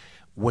success.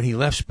 When he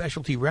left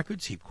Specialty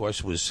Records, he, of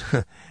course, was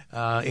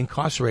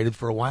incarcerated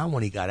for a while.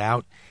 When he got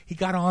out, he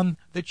got on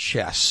the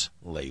Chess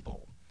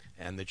label,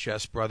 and the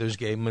Chess Brothers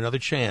gave him another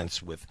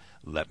chance with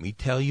Let Me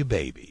Tell You,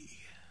 Baby.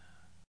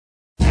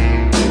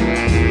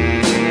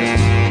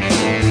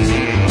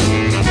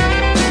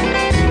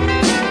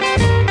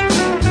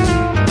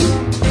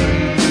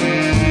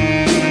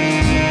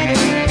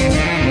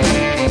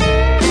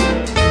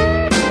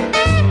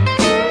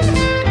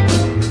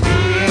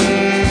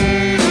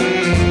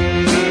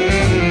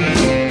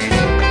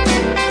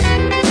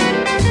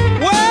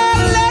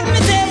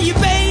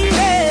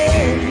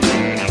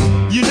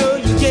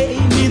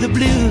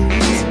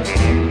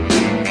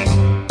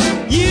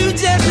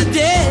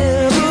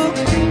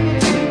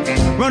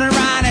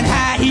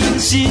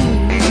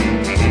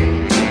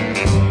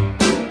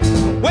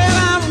 Well,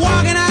 I'm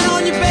walking out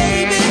on you,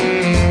 baby.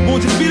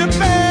 Won't you be the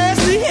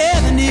best he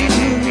ever knew?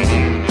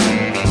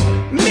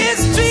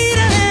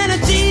 Mistreater and a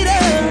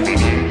cheater.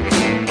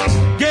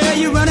 Girl,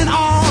 you're running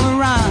all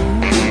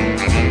around.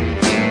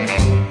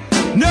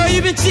 No,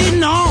 you've been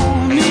cheating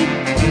on me.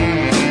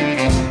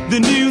 The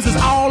news is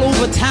all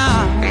over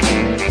town.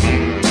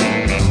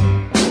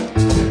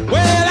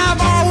 Well,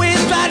 I've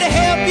always tried to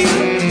help you.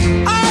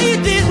 All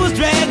you did was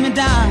drag me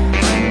down.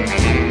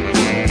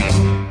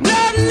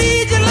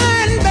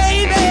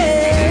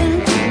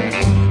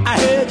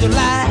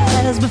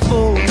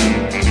 Before.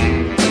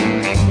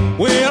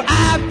 Well,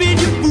 I've been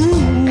your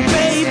fool,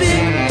 baby,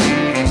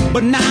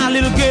 but now,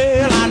 little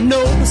girl, I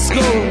know the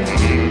score.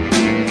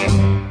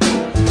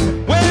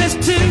 Well, it's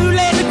too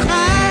late to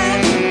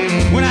cry.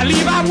 When I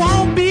leave, I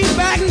won't be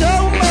back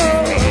no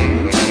more.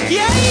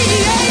 Yeah, yeah,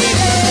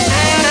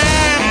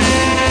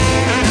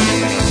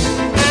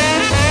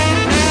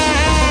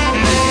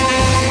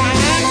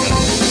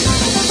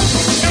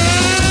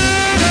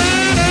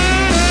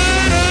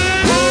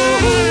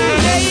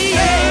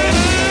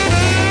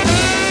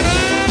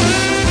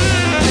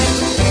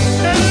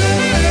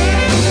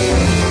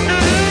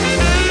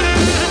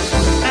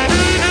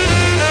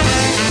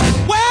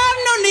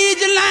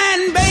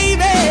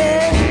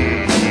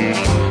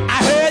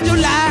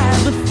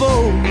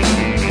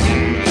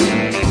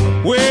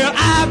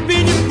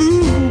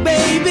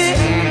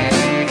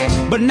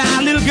 but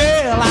now, little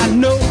girl, I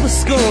know the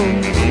score.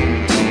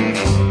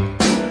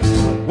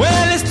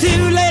 Well, it's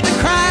too late to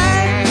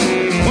cry.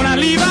 When I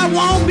leave, I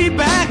won't be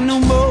back no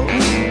more.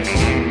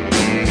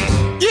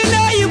 You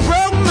know you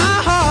broke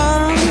my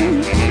heart.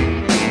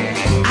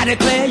 I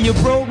declare you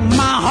broke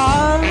my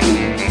heart.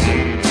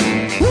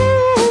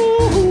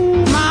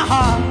 Ooh, my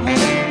heart.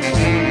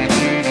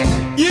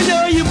 You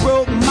know you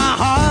broke my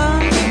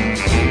heart.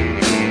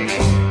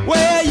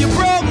 Well, you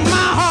broke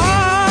my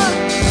heart.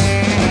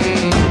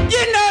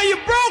 You know you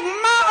broke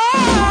my heart.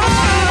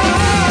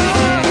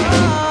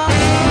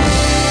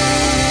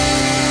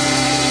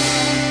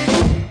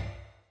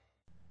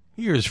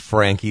 Here's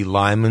Frankie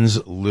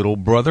Lyman's little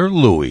brother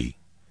Louie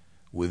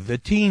with the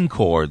teen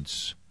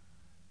chords.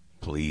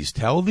 Please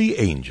Tell the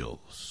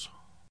Angels.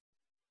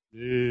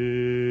 Please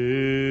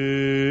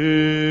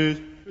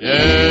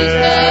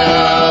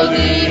tell the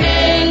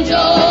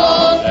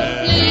angels,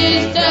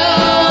 please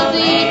tell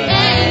the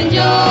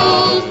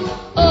angels,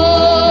 oh,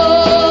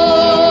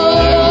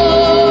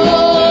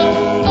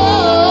 oh,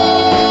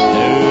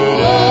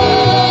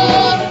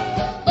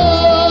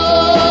 oh,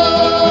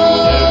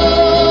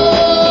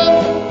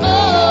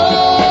 oh,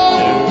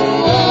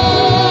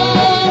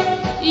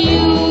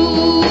 you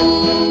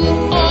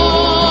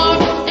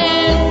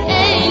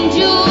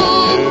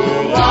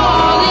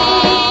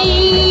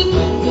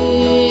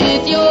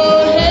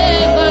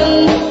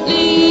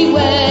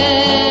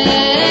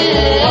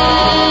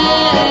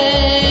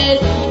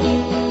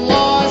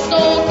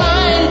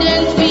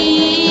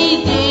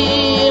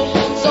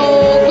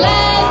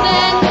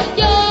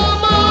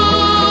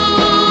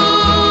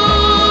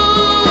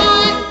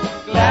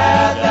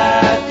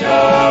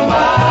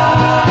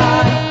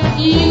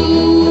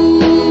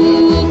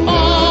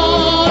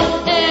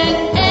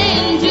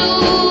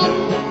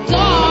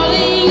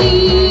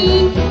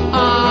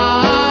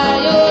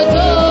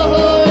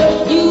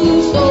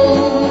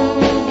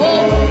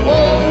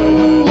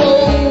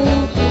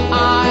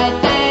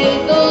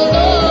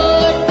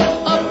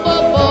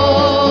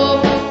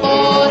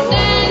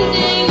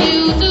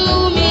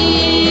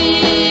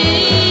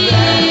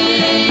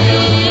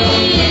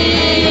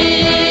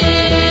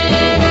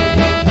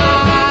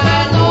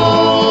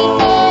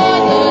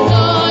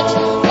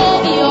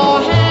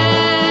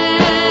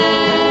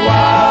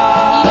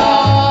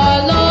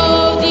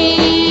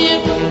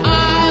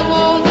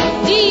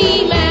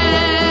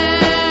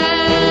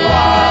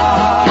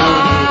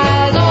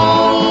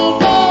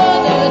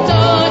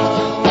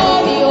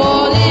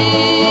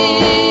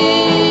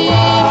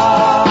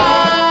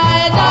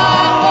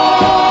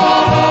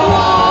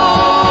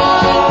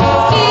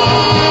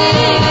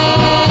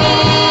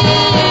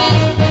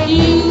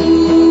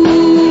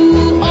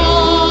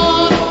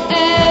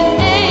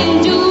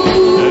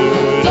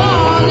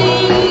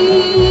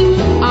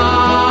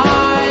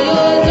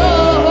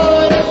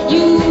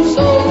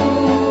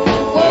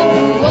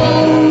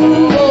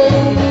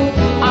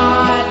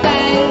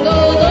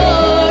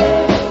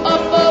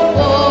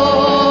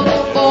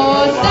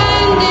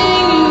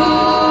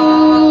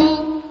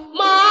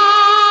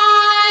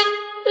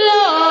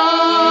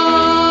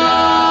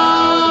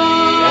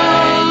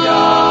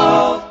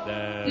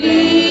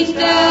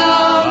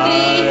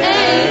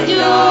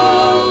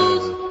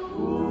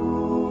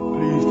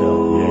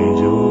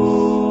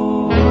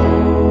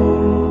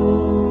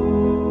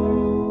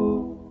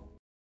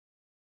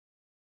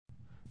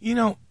You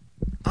know,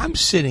 I'm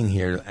sitting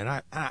here, and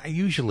I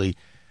usually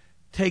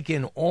take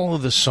in all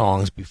of the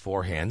songs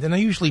beforehand, and I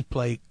usually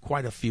play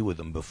quite a few of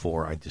them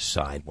before I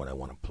decide what I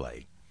want to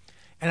play.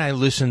 And I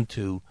listen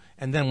to,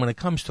 and then when it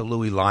comes to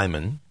Louis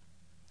Lyman,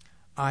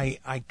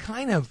 I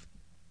kind of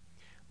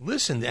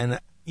listened, and,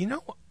 you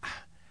know,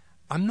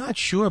 I'm not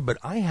sure, but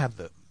I have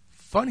the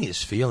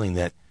funniest feeling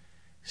that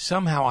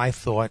somehow I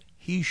thought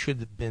he should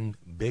have been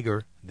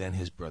bigger than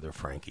his brother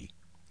Frankie.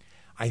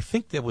 I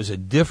think there was a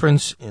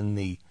difference in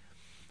the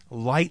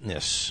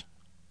lightness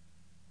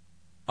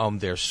of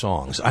their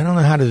songs. I don't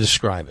know how to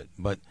describe it,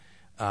 but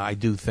I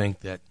do think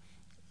that,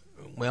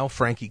 well,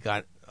 Frankie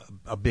got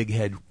a big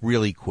head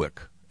really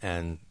quick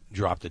and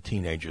dropped the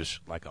teenagers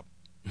like a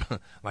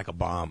like a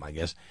bomb, I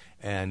guess.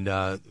 And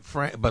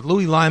but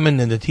Louis Lyman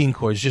and the Teen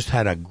Chords just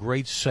had a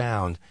great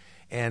sound,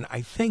 and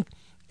I think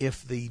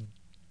if the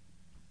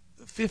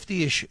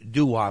 50-ish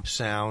doo-wop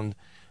sound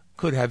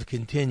could have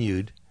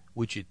continued,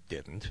 which it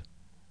didn't,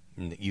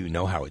 you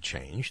know how it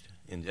changed.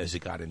 And as it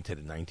got into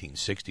the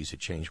 1960s, it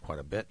changed quite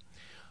a bit.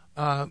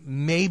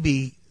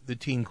 Maybe the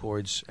Teen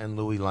Chords and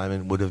Louis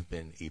Lyman would have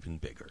been even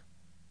bigger.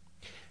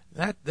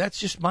 That's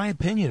just my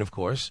opinion, of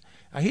course.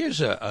 Here's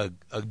a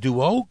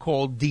duo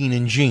called Dean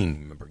and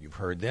Jean. Remember, you've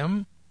heard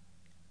them.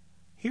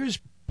 Here's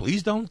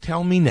Please Don't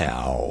Tell Me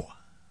Now.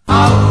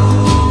 I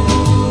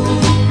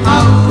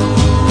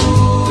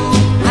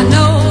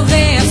know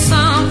there's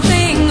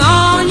something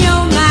on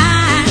your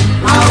mind.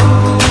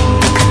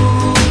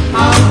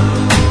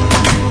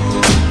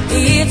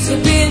 It's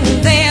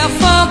been there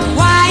for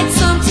quite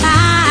some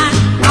time.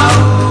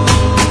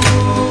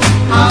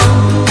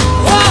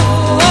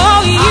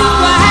 Oh, you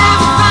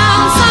have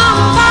found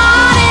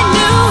somebody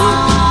new,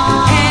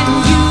 and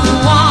you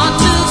want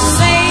to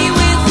say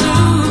we're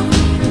through.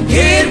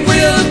 It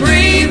will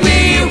grieve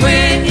me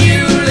when you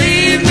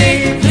leave me.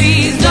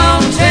 Please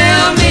don't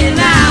tell me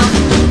now.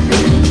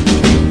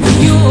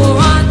 You're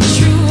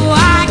untrue,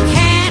 I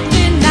can't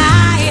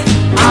deny it.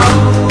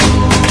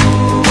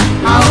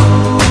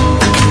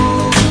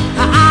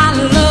 I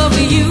love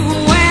you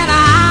and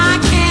I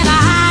can't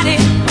hide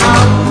it.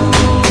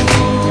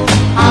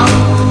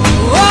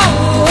 Oh,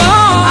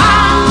 I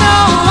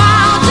know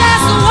I'll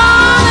just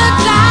wanna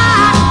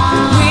die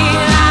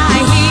when I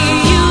hear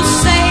you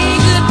say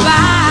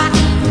goodbye.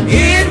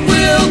 It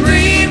will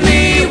grieve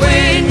me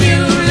when you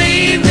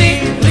leave me.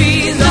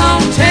 Please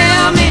don't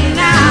tell me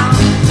now.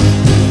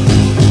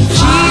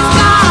 She's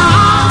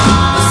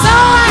gone, so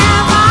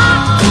have I,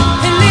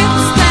 and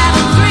lips that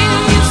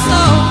thrill you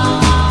so.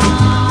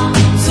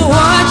 So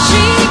what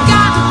she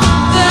got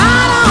that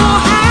I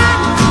don't have,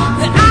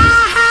 that I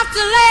have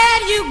to let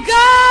you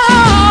go.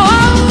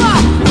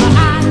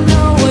 I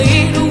know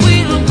it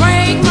will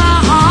break my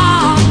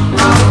heart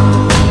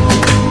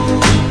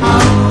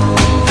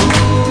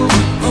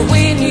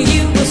when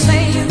you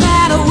say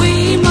that we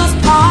must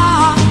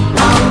part.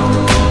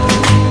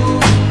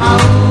 I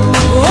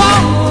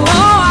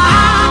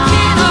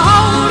can't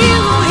hold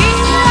you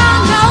here, I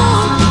know,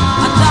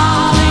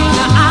 darling,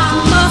 I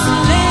must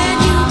let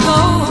you go.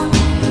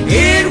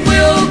 It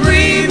will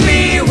grieve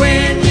me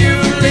when you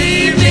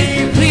leave me.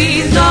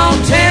 Please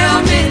don't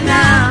tell me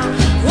now.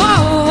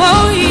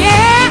 Whoa,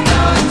 yeah.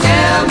 Don't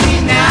tell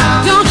me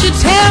now. Don't you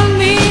tell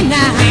me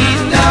now.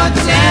 Please don't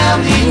tell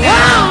me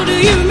now. Wow, do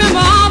you remember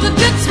all the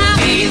good times?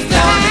 Please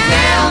don't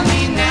tell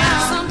me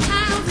now.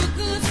 Sometimes we're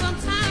good,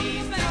 sometimes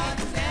we're bad.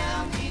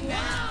 Tell me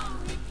now.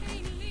 You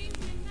can't leave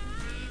me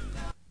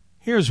now.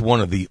 Here's one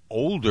of the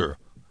older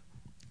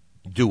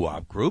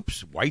doo-wop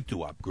groups, white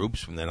doo-wop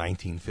groups from the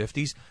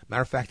 1950s.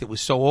 Matter of fact, it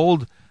was so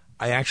old,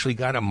 I actually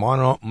got a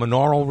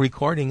monaural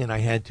recording, and I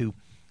had to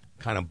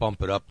kind of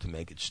bump it up to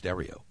make it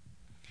stereo.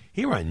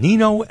 Here are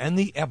Nino and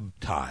the Ebb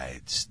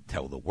Tides.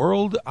 Tell the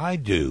world I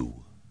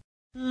do.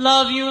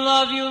 Love you,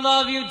 love you,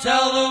 love you,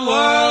 tell the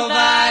world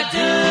I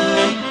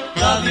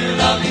do. Love you,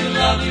 love you,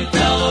 love you,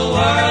 tell the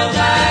world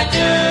I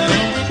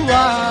do.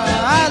 Why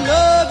I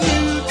love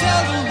you,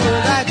 tell the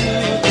world I do.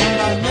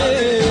 I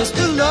miss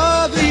the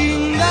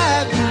loving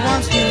that we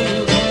once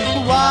knew.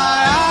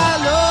 Why I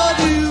love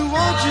you,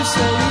 won't you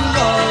say you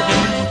love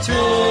me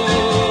too?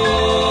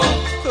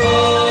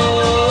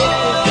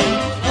 Oh,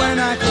 when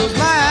I close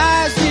my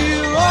eyes,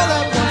 dear, all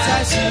at once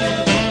I see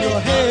your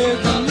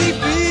heavenly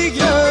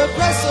figure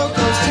pressed so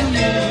close to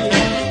me.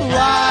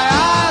 Why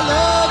I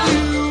love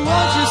you,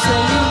 won't you say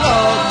you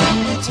love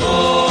me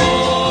too?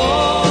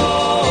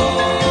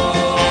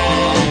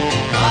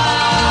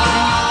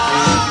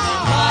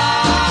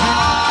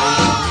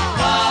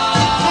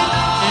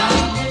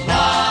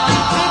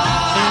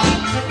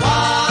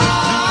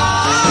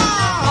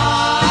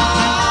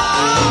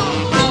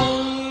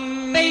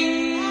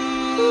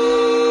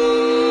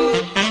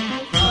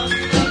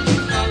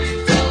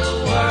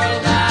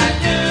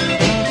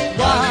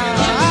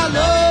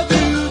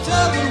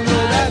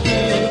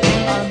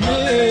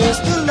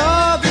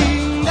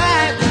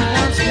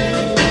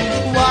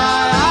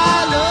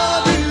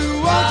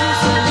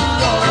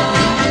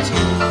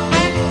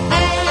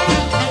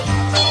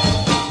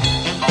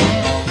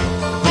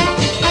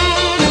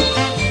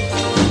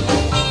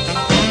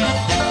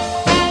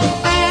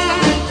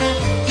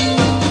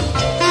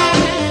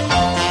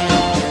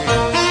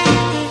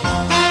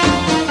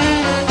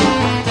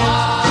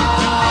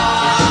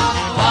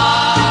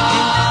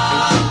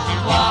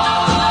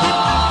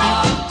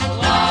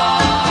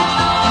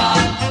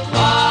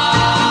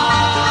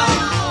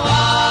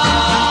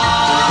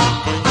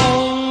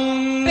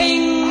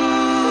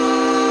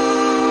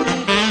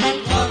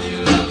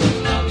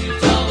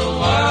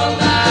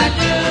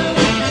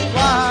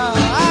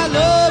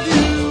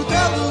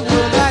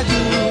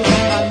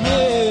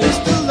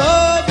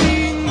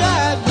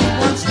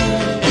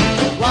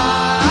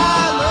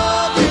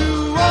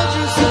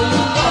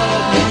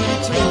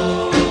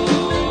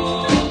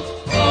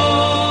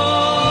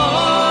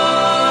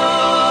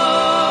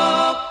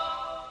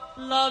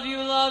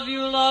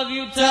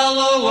 tell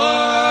the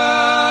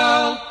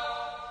world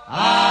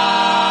I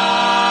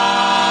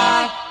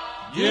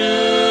do.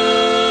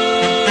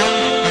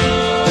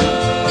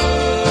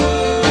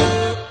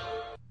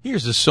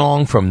 Here's a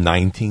song from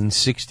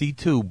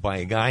 1962 by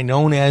a guy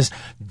known as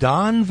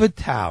Don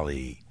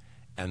Vitale,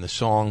 and the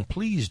song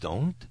Please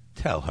Don't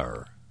Tell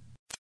Her.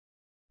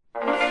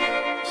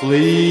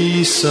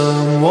 Please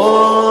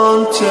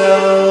someone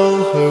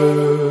tell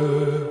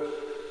her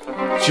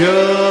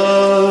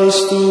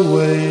just the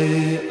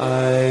way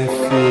I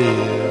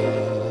feel.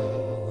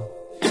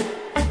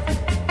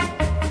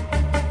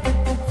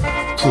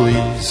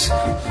 Please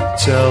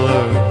tell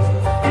her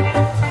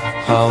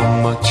how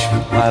much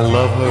I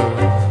love her.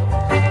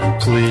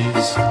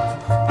 Please,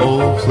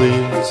 oh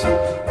please,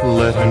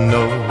 let her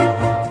know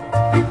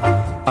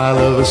I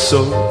love her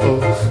so,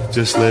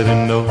 just let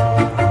her know.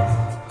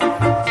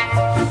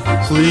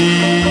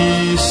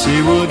 Please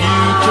see what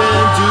you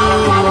can do.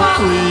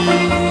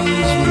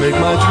 Please make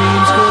my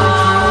dreams come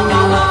true.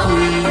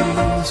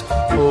 Please,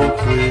 oh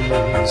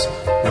please,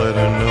 let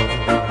her know.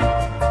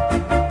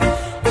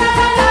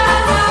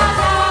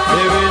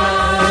 Every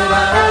night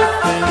I hope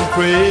and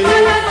pray,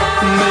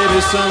 maybe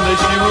someday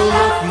she will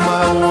look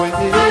my way.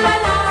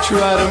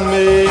 Try to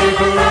make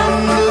her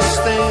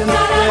understand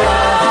that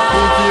I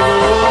will give her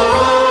all the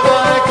love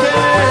I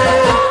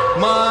can.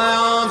 My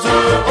arms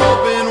are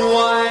open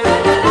wide.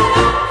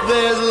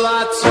 There's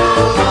lots of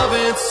love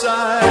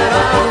inside.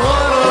 I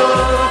want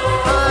her,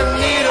 I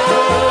need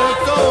her.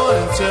 Go on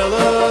and tell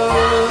her.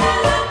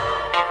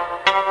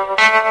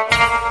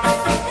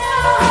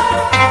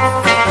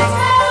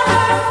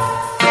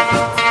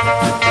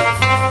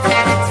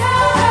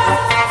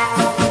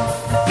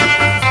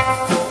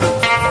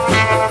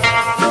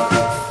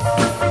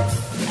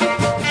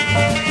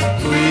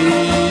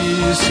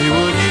 Please see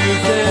what you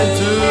can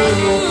do.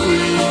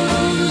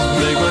 Please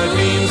make my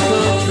dreams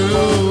come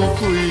true.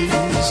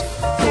 Please,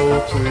 oh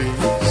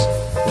please,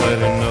 let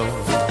her know.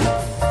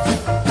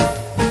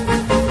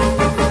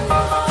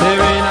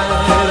 Every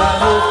night I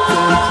hope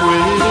and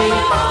pray,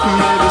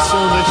 maybe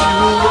someday she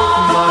will look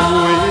my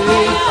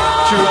way.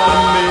 Try to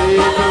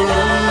make her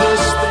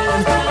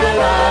understand that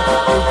I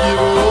will give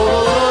her all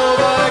the love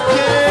I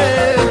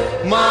can.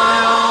 My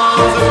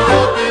arms are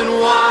open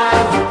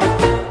wide.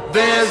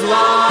 There's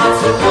lots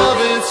of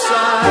love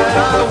inside.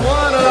 I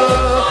want her,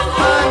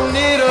 I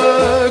need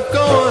her.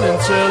 Go on and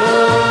tell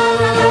her.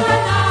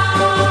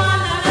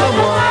 Come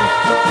on,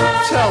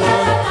 tell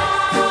her.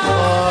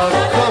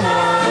 Come on,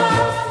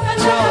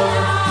 tell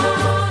her.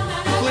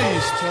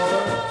 Please tell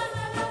her.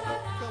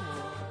 Come on,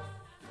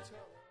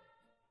 tell her.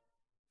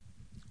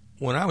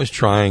 When I was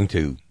trying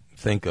to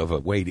think of a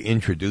way to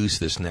introduce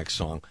this next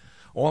song,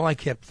 all I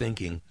kept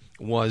thinking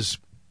was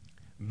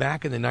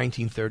back in the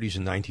 1930s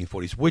and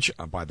 1940s, which,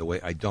 by the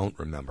way, I don't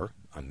remember.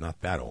 I'm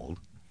not that old.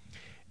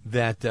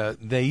 That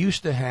they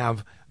used to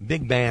have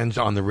big bands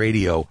on the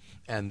radio,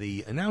 and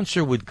the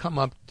announcer would come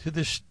up to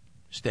the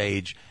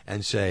stage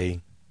and say,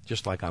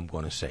 just like I'm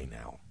going to say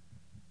now,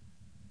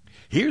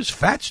 here's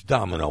Fats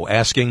Domino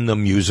asking the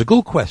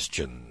musical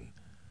question,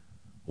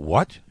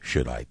 what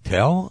should I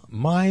tell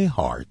my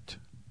heart?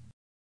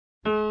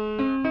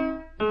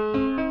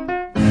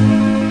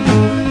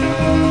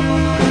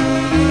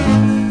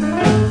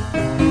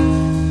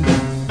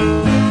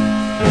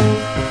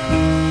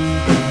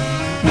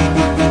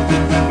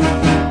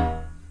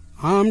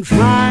 I'm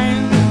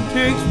trying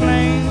to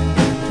explain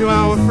to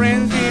our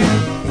friends here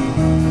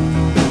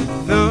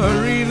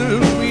the reason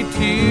we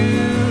two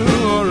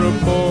are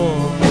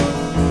apart.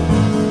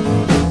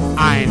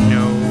 I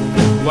know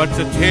what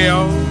to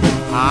tell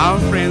our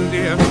friends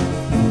here,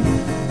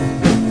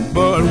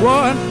 but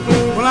what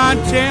will I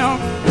tell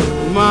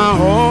my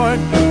heart?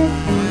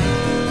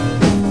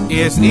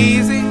 It's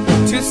easy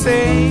to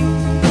say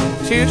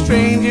to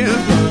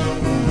strangers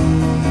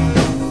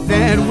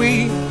that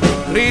we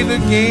play the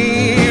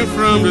game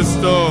from the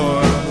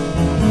start.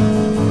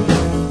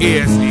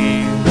 It's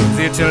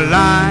easy to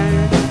lie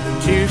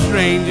to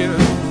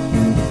strangers,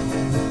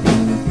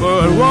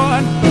 but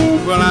what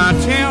will I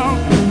tell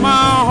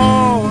my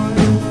heart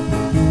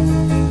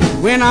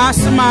when I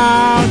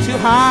smile to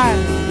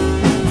hide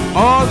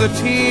all the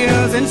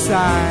tears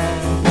inside?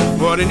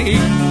 What an it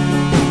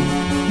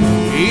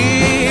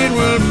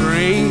will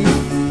bring.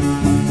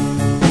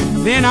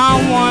 Then I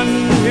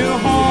wander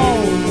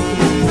home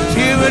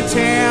to a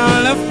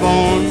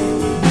telephone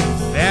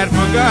that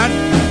forgot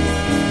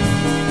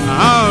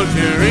how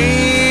to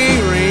ring,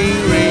 ring,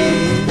 ring.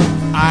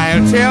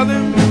 I'll tell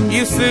them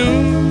you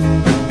soon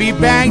be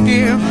back,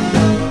 dear,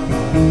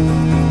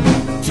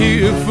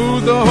 to fool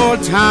the whole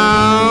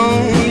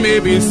town,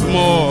 maybe some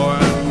more.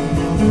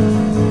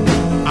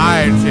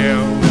 I'll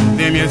tell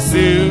them you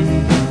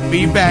soon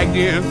be back,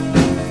 dear,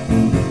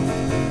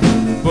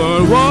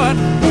 but what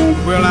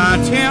will I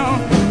tell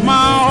my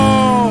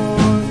heart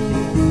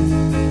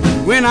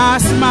when I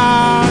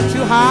smile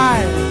to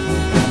hide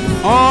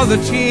all the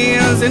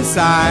tears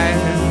inside?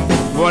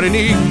 What an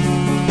it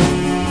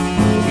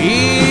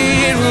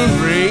will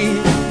bring.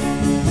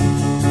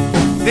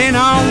 Then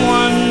I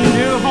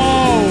wander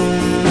home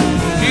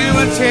to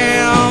a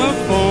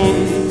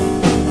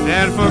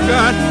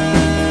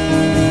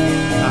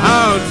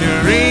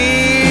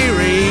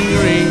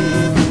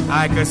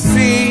to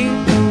see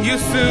you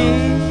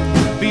soon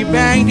be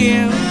back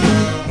in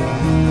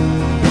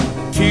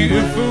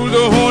to fool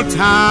the whole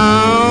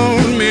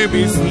town,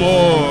 maybe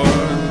small.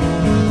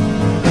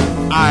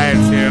 I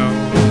tell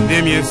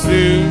them you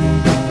soon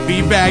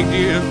be back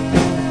there.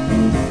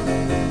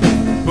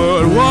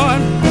 But what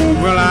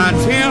will I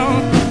tell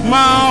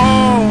my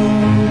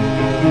own?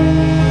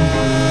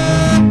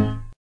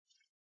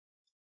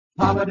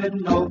 Mama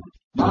didn't know,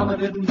 Mama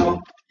didn't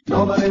know,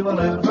 nobody will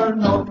ever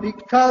know.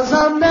 Because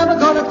I'm never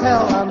gonna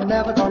tell, I'm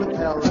never gonna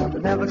tell,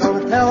 I'm never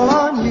gonna tell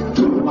on you.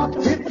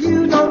 If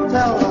you don't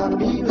tell on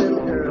me,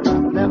 little girl,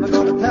 I'm never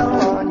gonna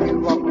tell on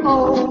you.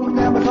 Oh,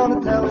 never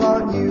gonna tell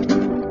on you.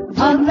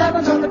 I'm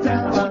never gonna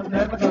tell, I'm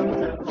never gonna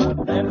tell,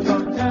 I'm never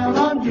gonna tell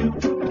on you.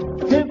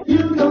 If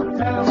you don't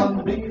tell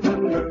on me,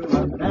 little girl,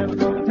 I'm never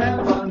gonna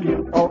tell on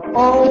you.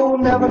 Oh,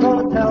 never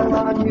gonna tell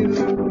on you.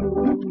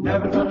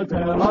 Never gonna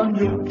tell on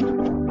you.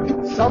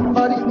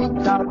 Somebody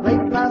sneaked out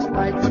late last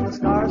night when the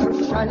stars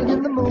were shining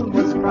and the moon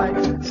was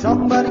bright.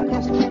 Somebody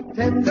kissed you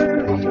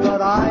tenderly,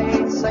 but I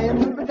ain't saying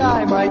who the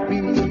guy might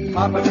be.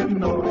 Mama didn't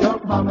know,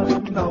 your mama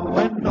didn't know,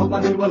 and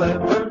nobody will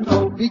ever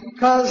know.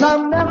 Because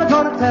I'm never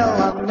gonna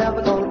tell, I'm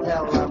never gonna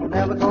tell, I'm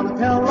never gonna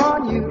tell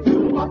on you.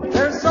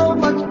 There's so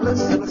much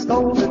bliss in a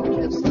stolen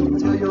kiss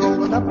until you're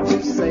old enough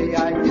to say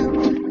I do.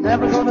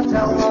 Never gonna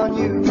tell on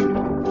you.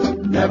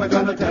 Never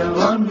gonna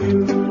tell on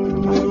you.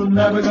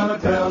 Never gonna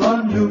tell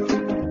on you.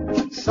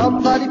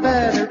 Somebody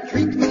better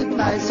treat me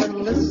nice and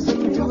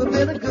listen to a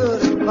bit of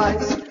good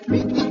advice.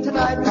 Meet me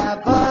tonight, my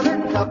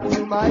buttercup.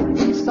 You might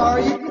be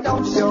sorry if you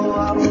don't show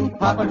up.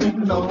 Papa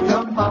didn't know,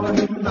 your mama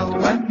didn't know,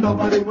 and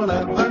nobody will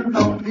ever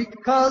know.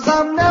 Because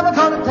I'm never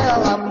gonna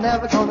tell, I'm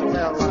never gonna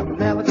tell, I'm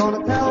never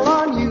gonna tell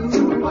on you.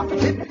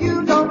 If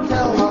you don't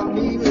tell on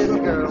me, little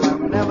girl,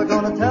 I'm never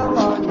gonna tell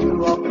on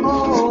you.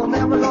 Oh,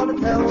 never gonna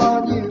tell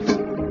on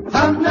you.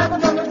 I'm never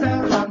gonna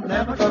tell, I'm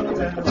never gonna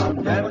tell,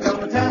 I'm never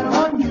gonna tell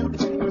on you.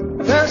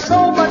 There's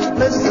so much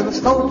bliss in a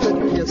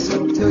stolen kiss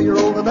until you're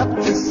old enough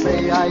to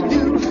say I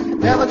do.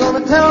 Never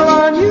gonna tell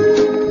on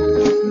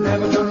you.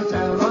 Never gonna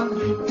tell on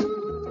you.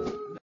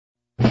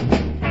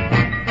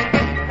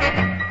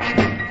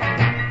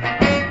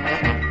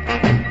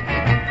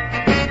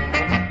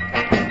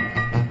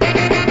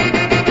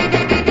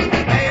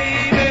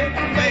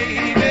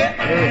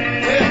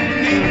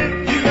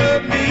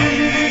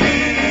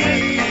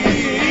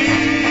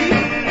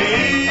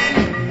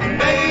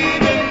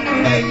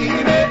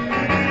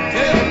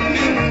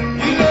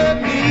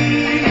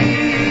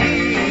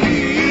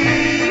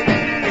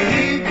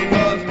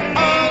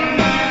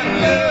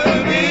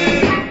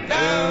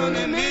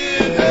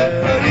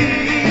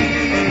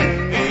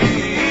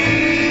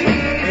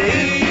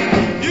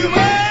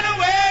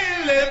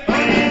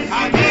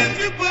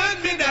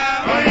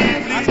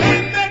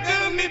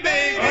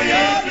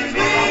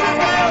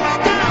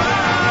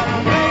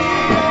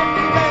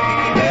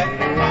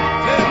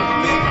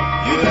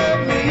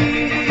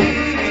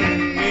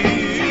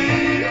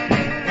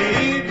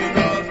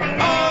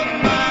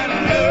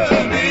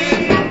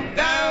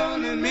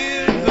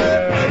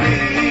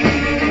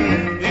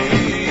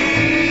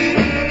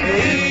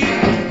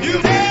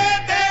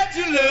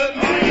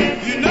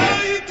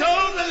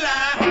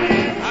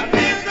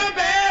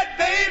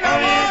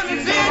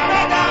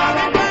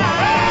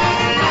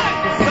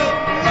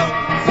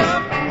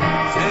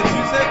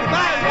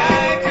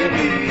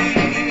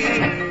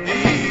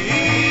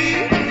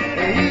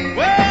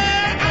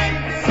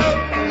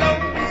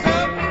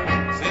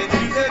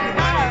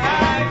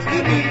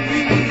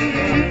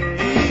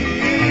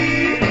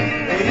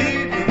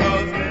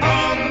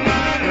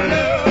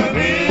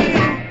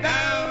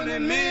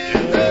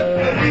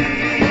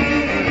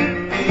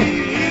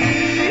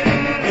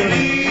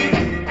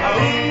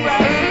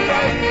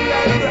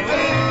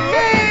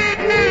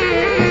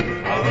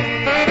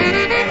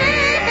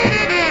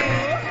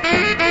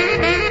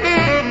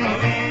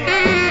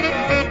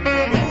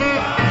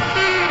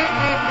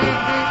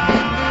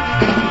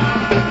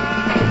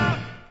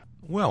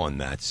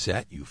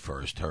 Set, you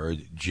first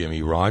heard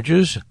Jimmy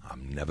Rogers,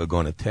 I'm Never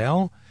Gonna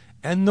Tell,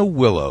 and The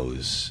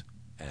Willows,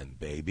 and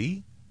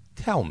Baby,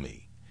 Tell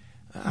Me.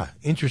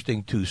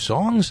 Interesting two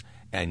songs,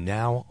 and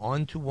now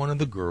on to one of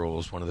the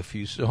girls, one of the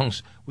few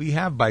songs we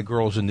have by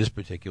girls in this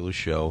particular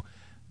show,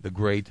 the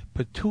great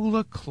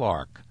Petula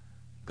Clark,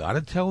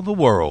 Gotta Tell the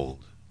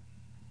World.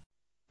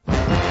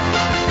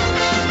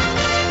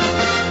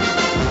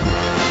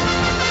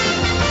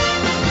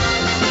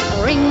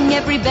 Ring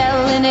every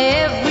bell in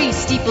every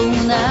steeple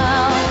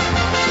now.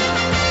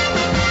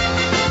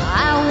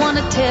 I want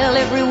to tell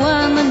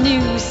everyone the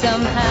news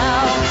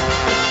somehow.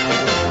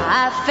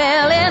 I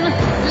fell in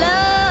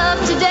love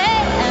today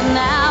and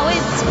now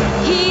it's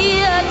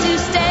here to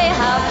stay.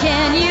 How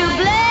can you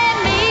blame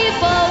me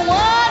for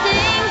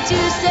wanting to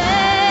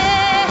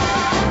say,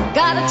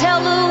 gotta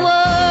tell the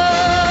world.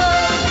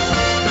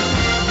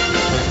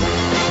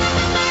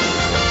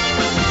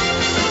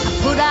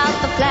 Put out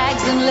the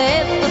flags and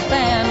let the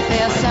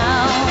fanfare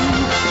sound.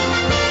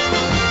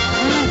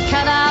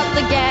 Cut out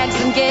the gags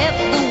and get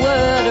the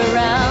word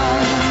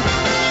around.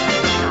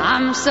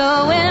 I'm I'm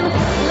so in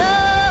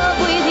love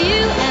with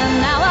you, and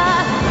now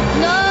I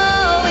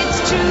know it's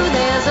true.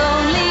 There's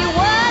only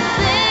one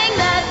thing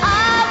that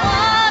I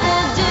wanna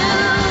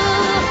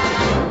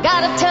do.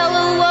 Gotta tell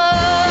the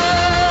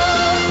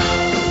world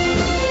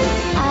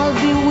I'll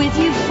be with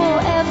you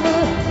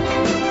forever.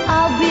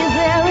 I'll be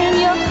there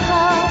in your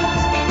heart.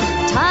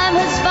 Time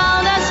has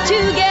found us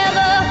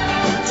together.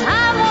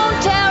 Time won't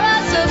tear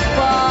us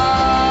apart.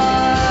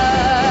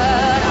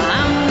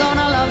 I'm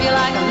gonna love you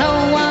like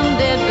no one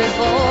did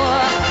before.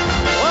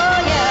 Oh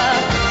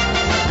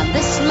yeah, and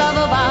this love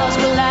of ours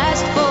will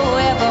last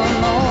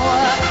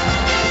forevermore.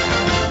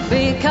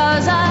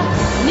 Because I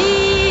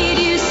need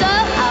you so,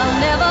 I'll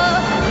never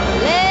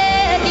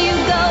let you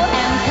go.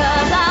 And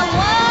 'cause I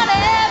want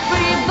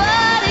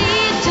everybody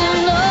to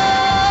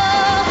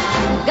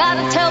know,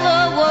 gotta tell the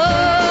world.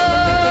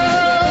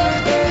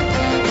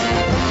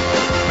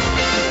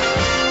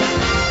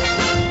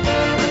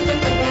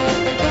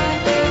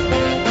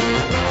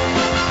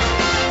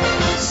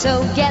 So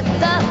get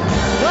the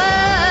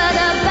word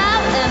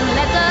about and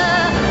let the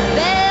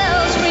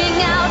bells ring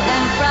out.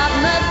 And from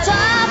the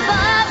top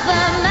of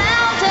the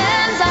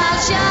mountains I'll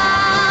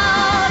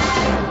shout,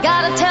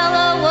 gotta tell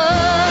the world.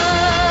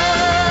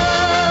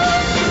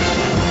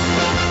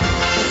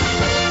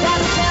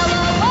 Gotta tell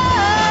the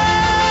world.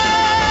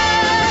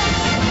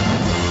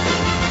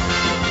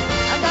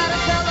 I gotta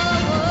tell the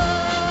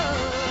world.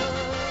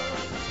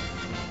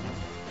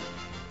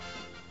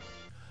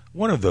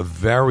 One of the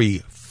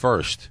very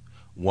first,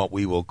 what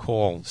we will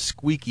call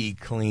squeaky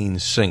clean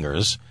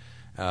singers.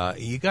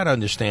 You got to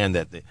understand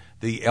that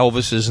the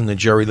Elvises and the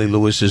Jerry Lee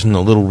Lewises and the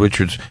Little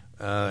Richards,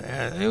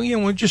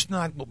 we're just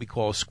not what we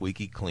call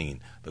squeaky clean.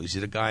 Those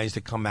are the guys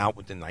that come out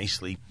with the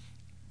nicely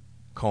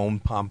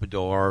combed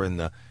pompadour and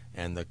the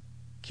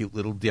cute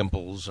little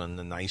dimples and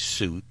the nice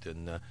suit.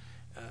 And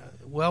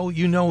well,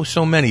 you know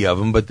so many of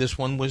them, but this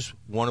one was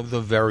one of the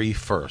very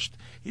first.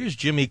 Here's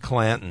Jimmy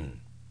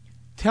Clanton.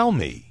 Tell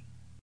me.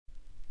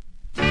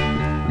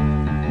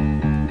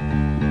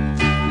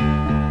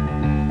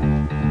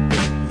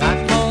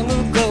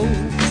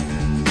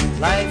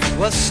 Life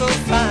was so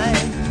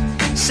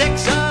fine,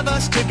 6 of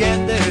us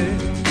together,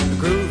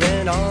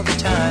 grooving all the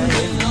time.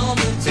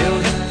 Till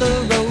hit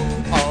the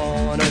road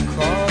on a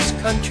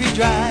cross-country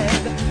drive.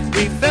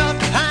 We felt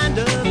kind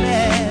of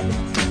bad,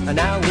 and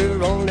now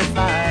we're only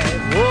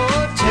 5.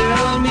 Oh,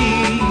 tell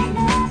me,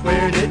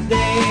 where did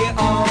they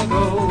all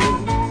go?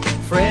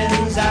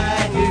 Friends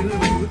I knew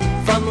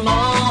from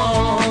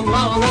long,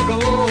 long ago.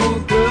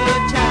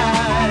 Good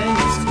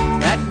times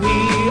that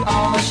we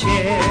all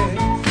shared.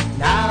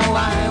 Now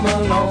I'm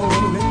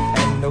alone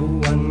and no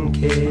one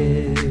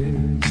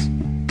cares.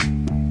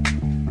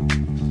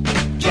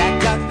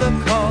 Jack got the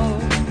call,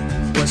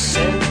 was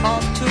sent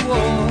off to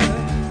war.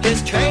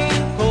 His train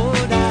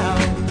pulled out,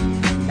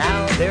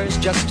 now there's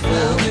just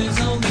 4.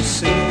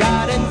 Sue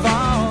got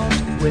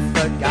involved with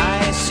the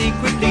guy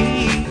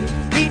secretly.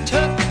 He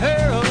took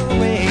her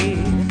away,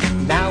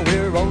 now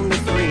we're only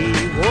 3.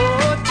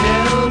 Oh,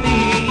 tell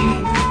me,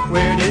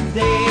 where did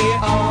they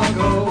all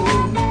go?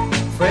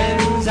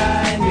 Friends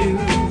I knew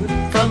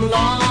from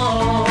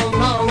long,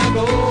 long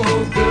ago.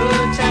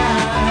 Good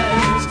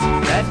times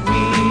that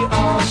we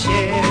all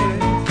shared.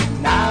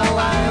 Now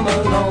I'm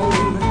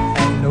alone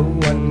and no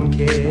one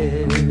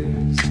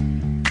cares.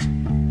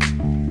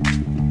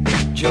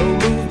 Joe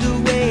moved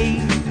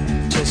away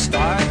to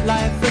start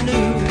life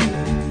anew.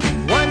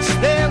 Once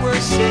there were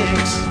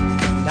 6,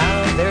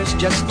 now there's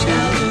just 2.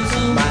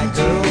 My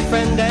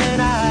girlfriend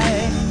and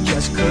I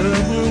just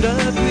couldn't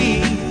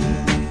agree.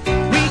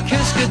 We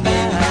kissed goodbye,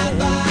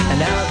 and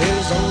now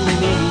there's only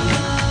me.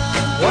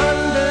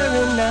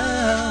 Wondering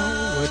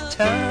now what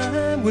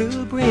time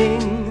will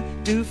bring.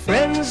 Do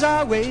friends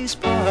always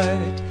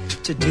part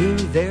to do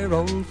their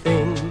own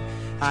thing?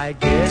 I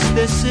guess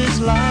this is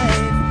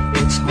life,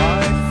 it's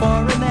hard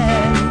for a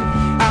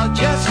man. I'll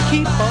just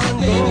keep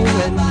on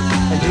going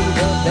and do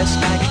the best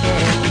I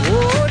can.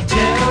 Oh,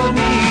 tell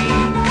me,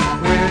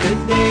 where did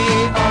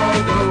they all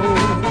go?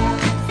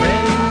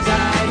 Friends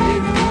I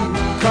knew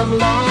from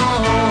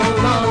long,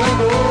 long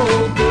ago.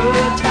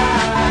 Good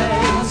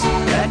times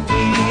that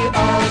we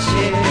all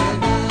shared.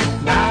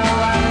 Now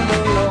I'm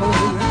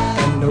alone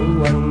and no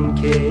one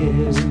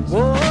cares.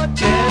 Oh,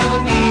 tell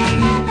me,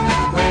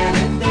 where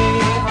did they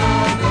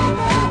all go?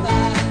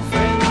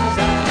 Friends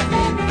I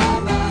knew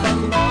from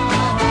long,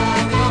 long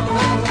ago.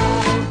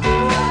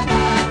 Good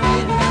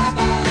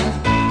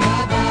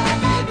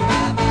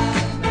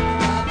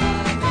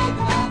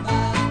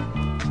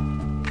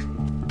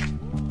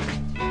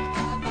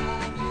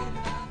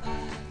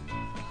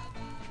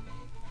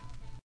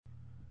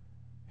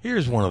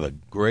Here's one of the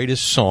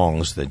greatest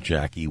songs that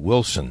Jackie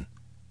Wilson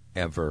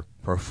ever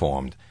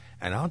performed.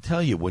 And I'll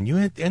tell you, when you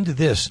end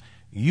this,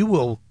 you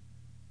will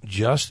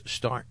just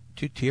start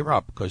to tear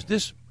up, because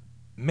this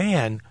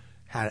man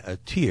had a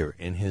tear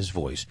in his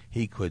voice.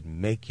 He could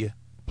make you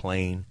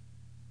plain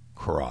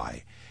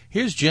cry.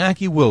 Here's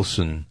Jackie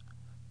Wilson.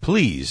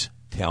 Please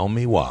tell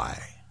me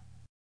why.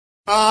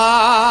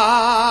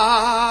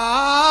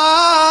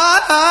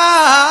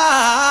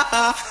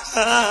 I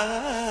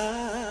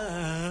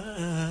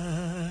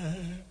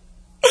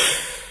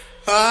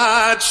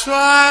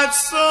tried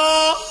so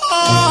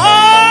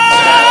hard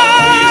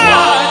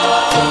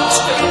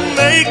to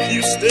make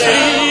you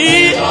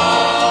stay.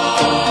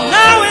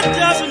 Now it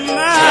doesn't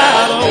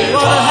matter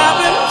what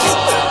happens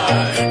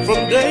from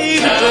day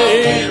to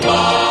day.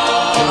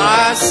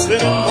 I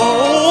sit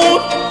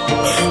home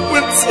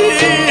with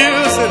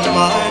tears in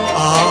my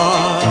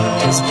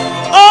eyes.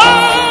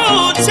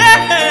 Oh,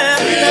 tell me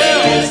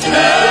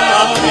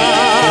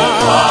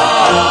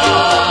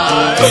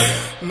why.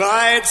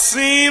 Night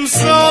seems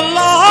so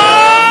long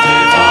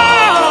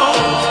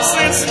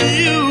since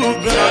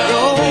you've been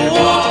gone.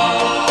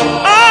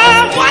 I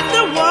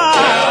wonder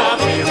why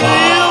the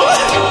thrill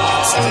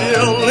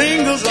still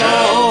lingers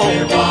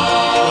on.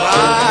 I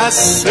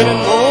sit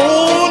and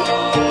moan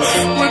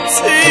with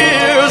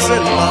tears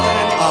in my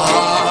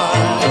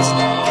eyes.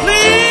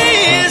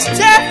 Please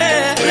tell me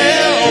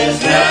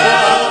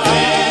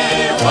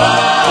why.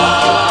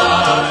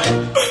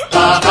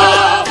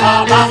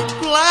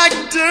 Black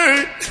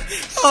dirt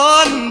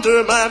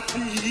under my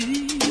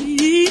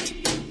feet,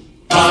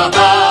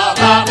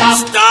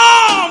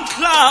 storm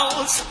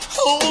clouds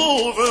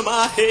over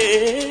my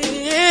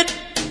head.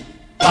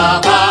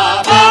 All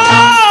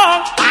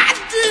I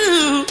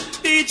do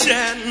each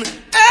and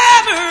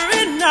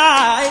every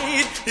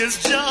night is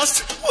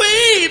just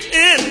weep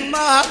in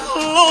my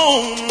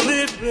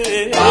lonely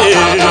bed.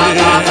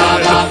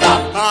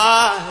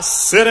 I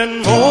sit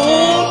and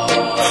moan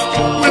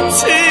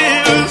with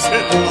tears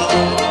in my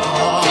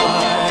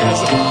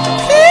eyes.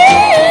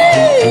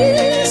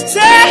 Please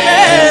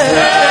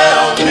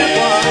tell me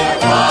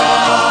why.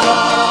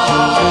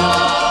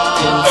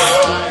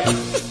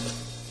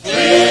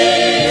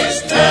 Please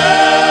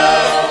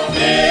tell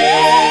me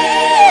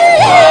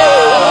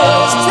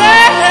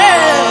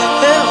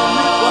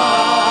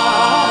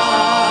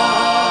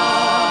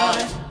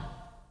why.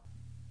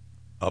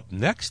 Up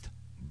next,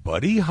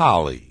 Buddy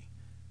Holly.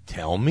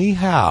 Tell me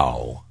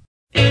how.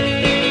 Tell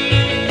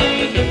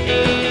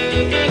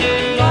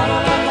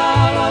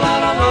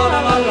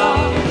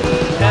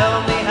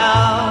me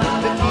how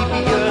to keep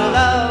your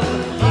love.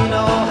 You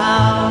know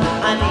how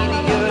I need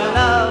your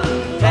love.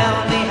 Tell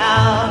me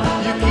how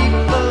you keep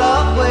the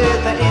love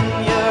within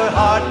your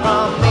heart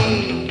from me.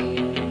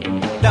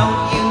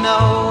 Don't you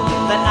know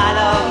that I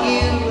love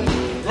you?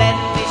 Let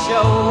me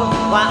show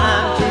why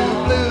I'm too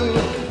blue.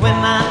 When I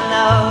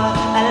know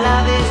that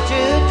love is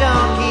true,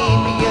 don't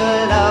keep your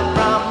love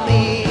from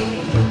me.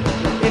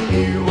 If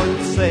you would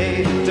say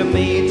to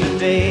me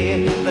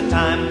today, the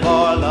time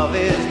for love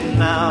is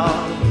now.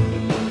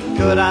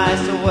 Could I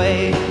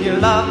sway your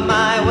love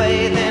my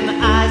way? Then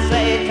I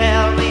say,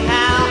 tell me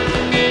how.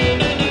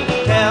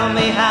 Tell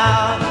me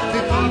how to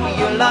keep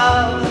your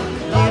love.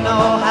 You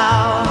know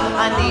how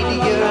I need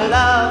your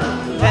love.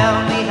 Tell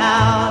me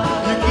how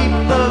you keep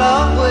the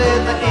love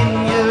within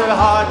your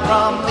heart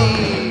from me.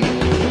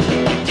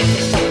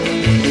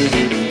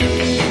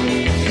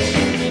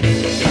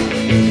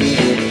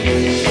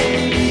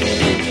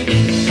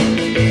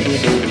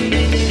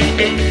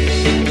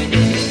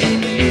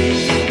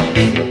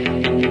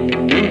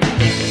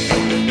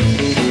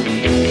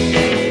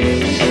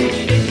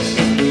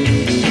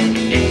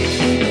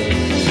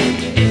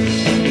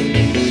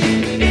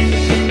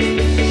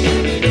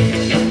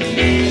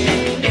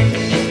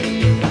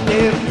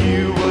 If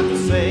you would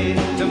say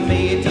to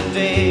me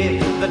today,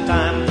 the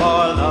time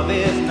for love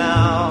is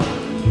now.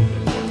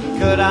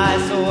 Could I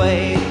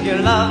sway your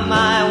love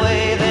my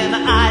way? Then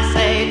I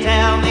say,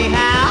 tell me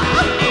how.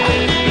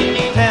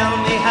 Tell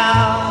me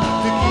how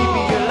to keep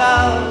your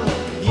love.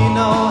 You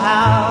know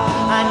how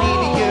I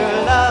need your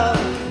love.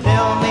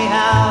 Tell me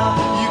how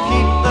you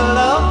keep the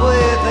love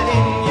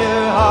within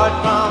your heart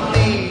from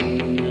me.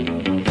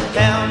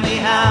 Tell me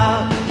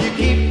how you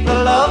keep the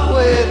love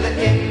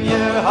within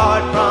your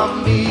heart from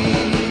me.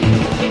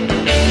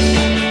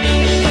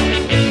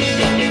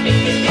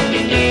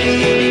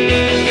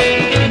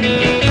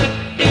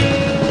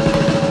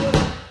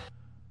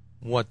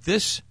 What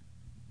this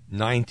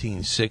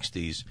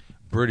 1960s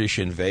British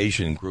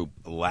invasion group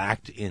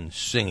lacked in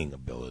singing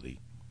ability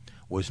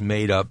was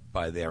made up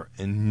by their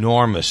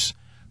enormous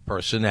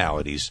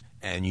personalities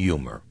and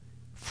humor.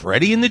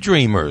 Freddie and the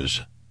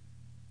Dreamers,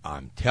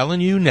 I'm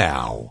telling you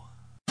now.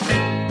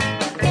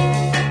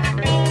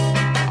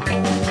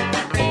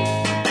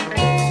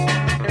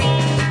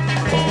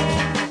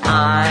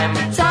 I'm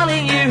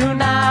telling you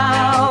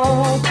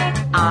now,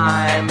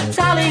 I'm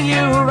telling you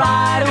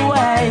right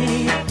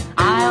away,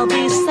 I'll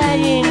be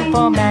saying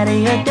for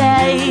many a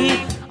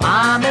day,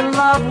 I'm in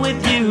love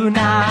with you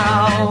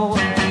now.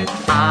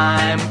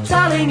 I'm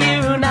telling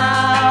you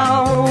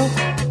now,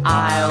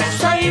 I'll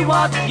say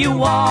what you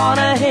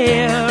wanna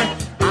hear,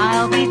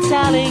 I'll be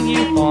telling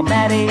you for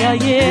many a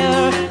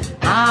year,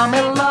 I'm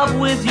in love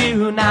with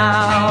you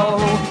now.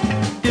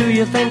 Do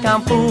you think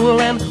I'm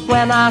fooling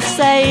when I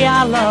say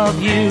I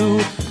love you?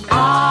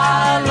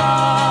 I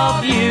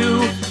love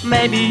you.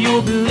 Maybe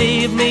you'll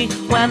believe me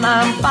when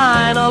I'm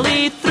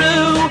finally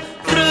through.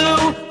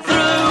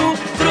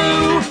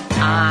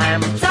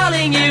 I'm telling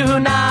telling you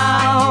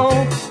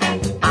now.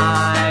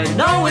 I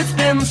know it's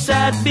been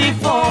said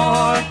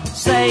before.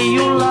 Say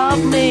you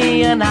love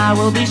me and I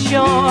will be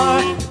sure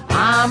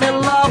I'm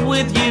in love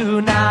with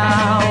you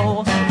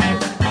now.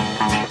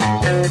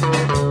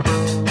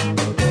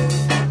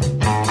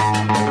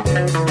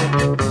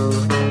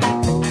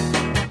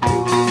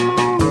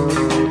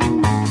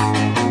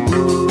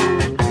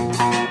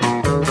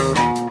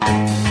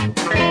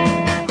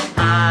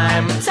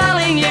 I'm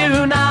telling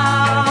you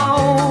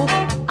now.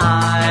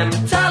 I'm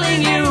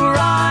telling you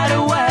right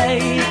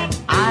away.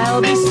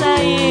 I'll be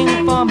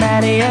saying for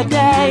many a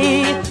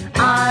day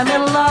I'm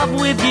in love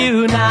with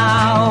you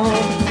now.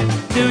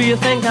 Do you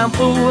think I'm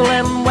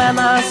fooling when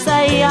I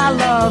say I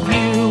love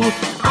you?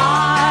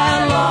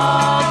 I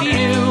love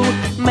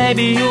you.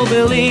 Maybe you'll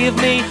believe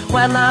me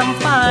when I'm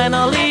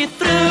finally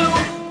through.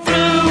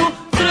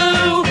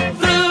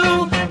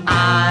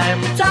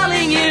 I'm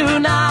telling you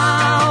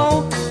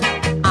now.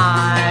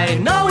 I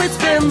know it's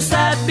been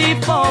said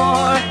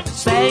before.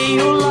 Say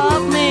you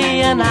love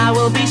me and I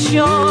will be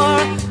sure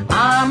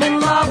I'm in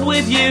love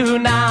with you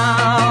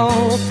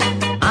now.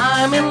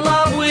 I'm in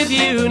love with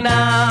you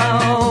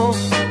now.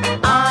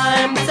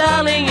 I'm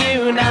telling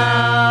you now.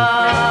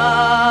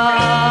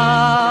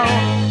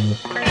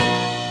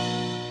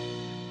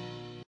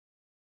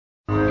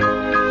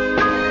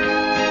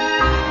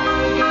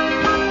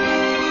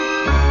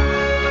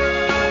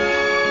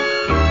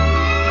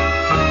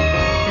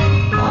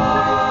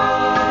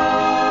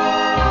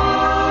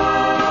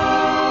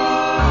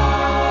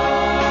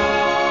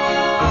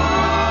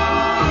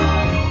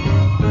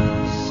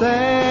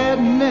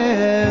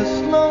 Sadness,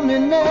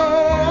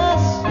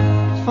 loneliness,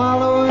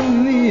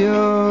 following me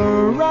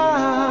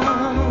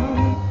around.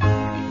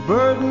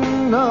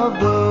 Burden of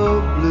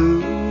the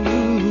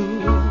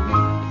blues,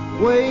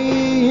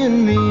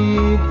 weighing me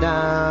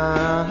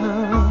down.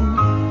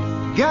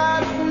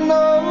 Got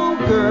no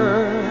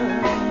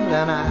girl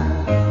and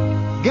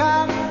I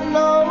got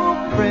no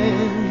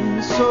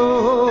friend. So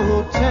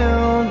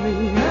tell me,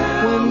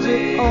 when's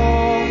it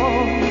all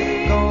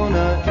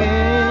gonna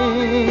end?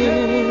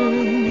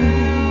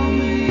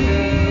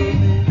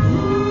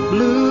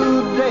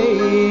 Blue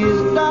days,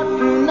 dark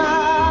blue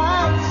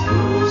nights,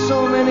 so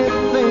many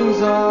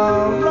things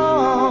are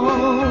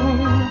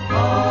wrong.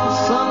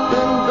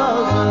 Something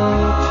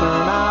doesn't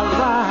turn out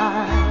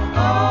right,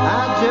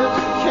 I just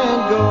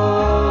can't go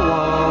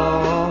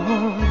on.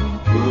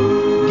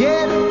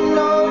 Get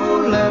no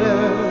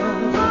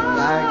letters,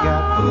 I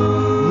got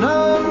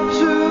none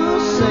to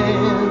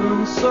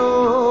send. So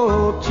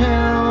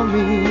tell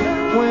me,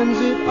 when's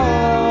it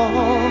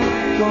all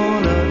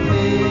gonna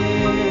end?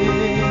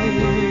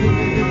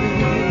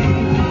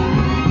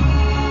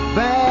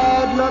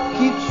 Bad luck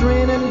keeps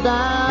raining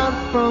down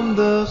from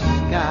the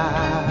sky.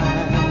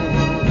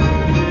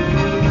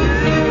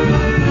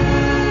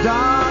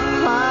 Dark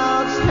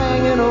clouds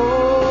hanging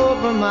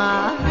over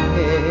my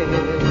head.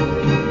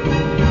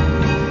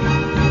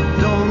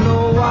 Don't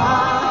know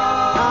why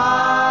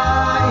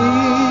I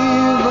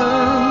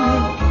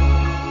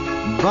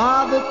even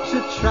bothered to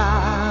try.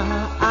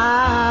 I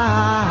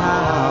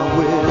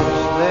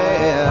wish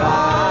that I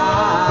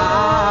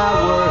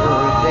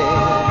were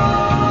dead.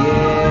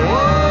 Yeah,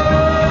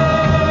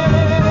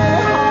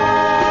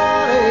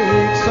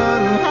 heartaches,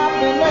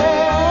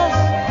 unhappiness,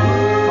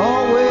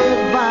 always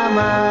by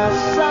my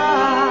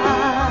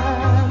side.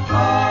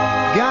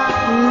 Got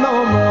no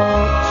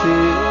more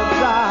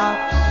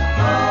teardrops,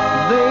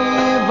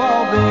 they've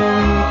all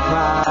been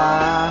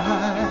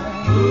cried.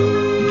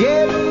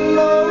 Get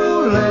no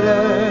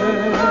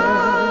letters,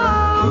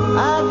 I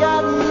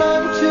got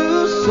none to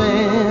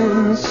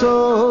send. So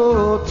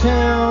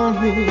tell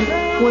me,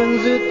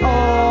 when's it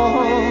all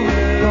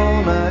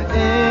gonna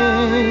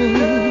end?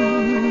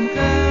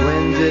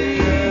 When's it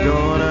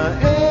gonna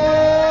end?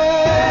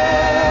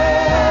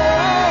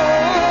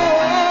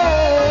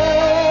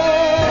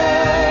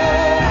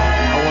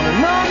 I wanna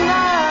know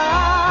now.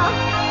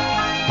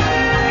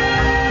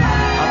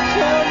 I'll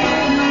tell you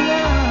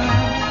now.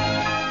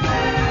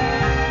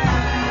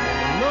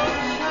 No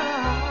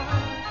time.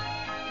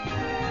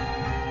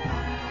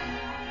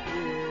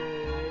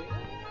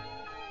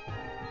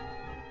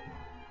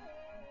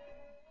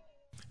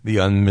 The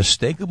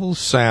unmistakable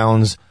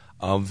sounds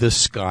of the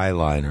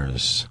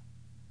Skyliners.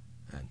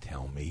 And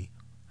tell me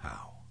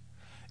how.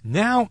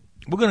 Now,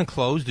 we're going to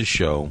close the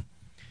show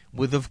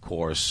with, of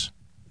course,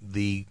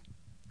 the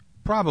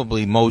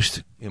probably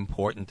most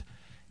important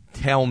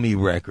Tell Me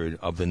record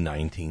of the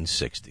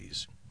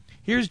 1960s.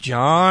 Here's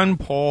John,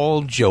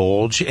 Paul,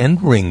 George,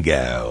 and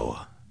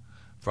Ringo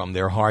from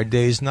their Hard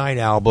Day's Night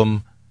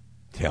album,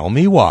 Tell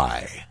Me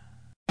Why.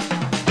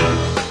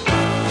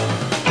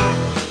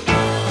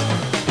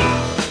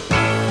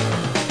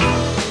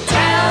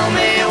 Tell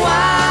me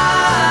why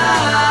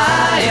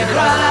you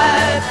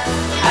cried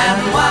and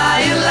why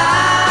you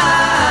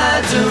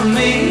lied to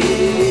me.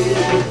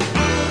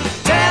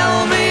 Tell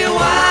me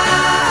why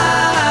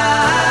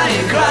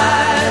you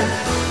cried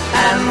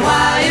and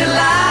why you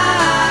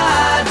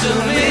lied to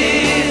me.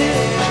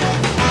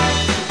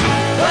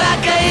 Well, I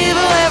gave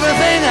you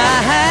everything I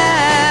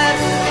had.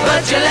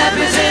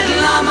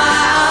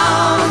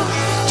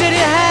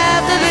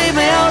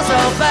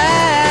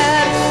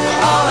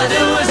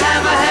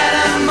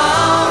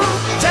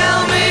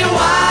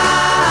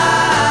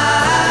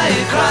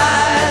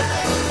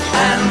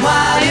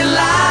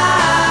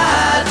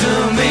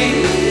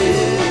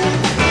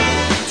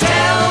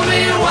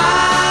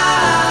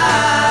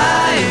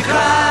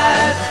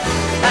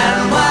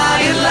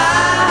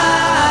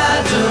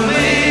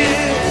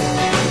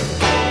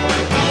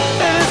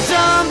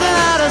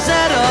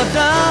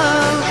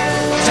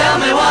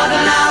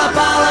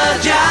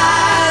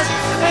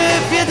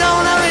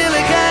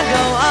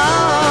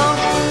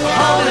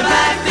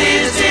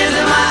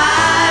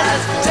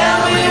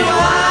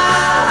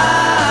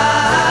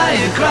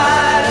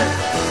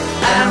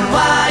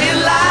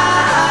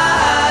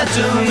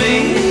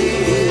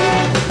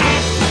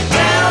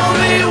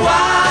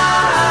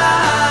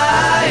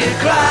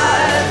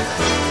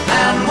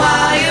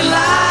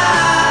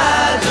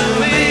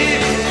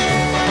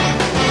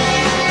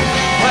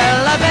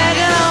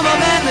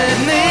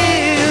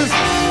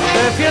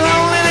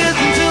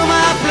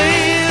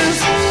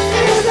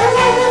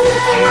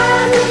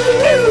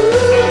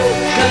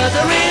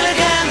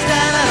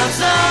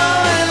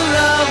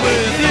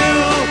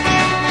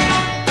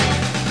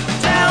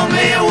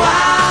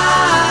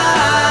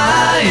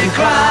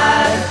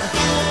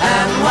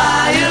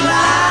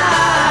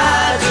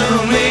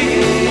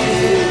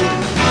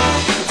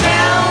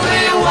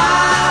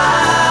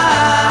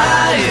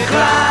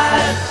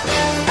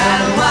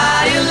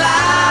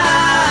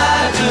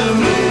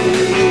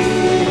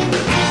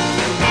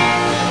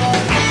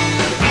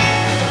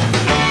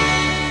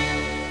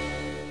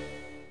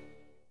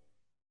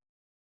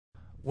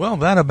 Well,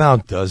 that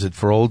about does it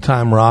for Old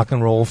Time Rock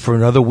and Roll for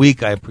another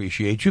week. I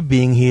appreciate you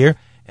being here.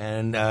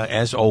 And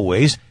as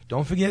always,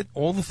 don't forget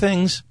all the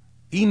things.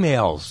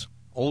 Emails,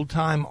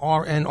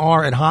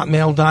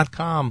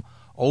 oldtimernr@hotmail.com,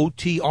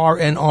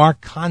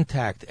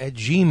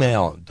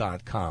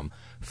 otrnrcontact@gmail.com,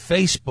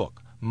 Facebook,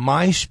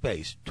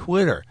 MySpace,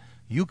 Twitter.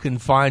 You can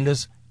find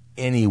us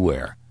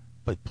anywhere.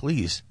 But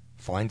please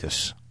find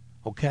us,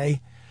 okay?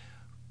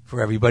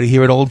 For everybody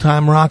here at Old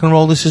Time Rock and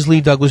Roll, this is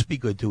Lee Douglas. Be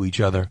good to each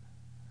other.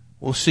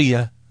 We'll see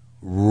you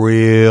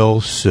real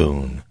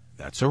soon.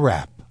 That's a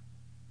wrap.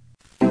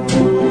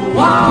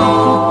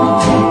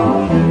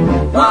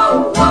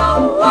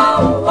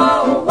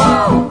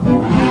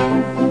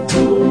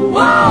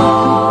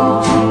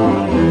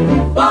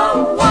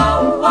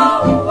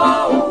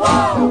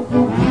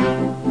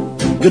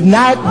 Good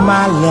night,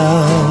 my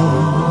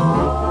love.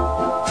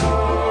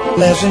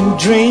 Pleasant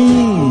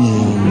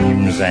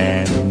dreams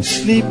and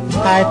sleep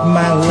tight,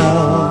 my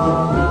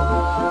love.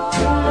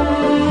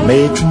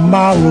 May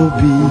tomorrow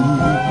be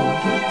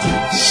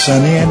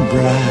sunny and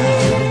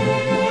bright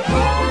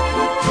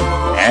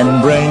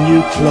and bring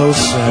you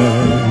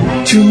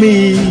closer to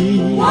me.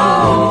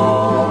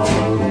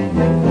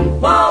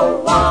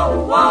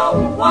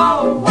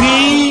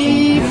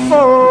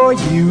 Before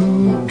you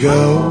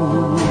go,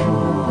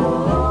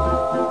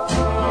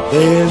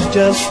 there's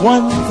just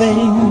one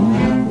thing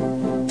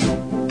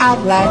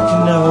I'd like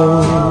to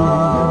know.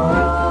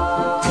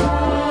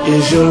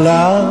 Is your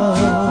love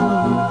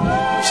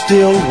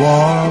still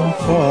warm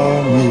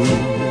for me,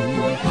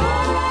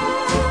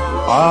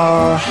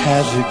 or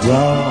has it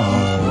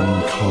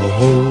grown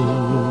cold?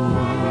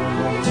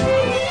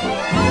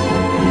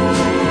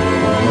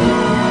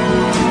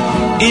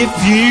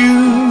 If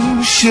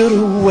you should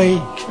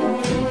awake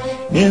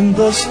in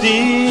the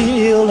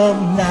still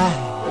of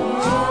night,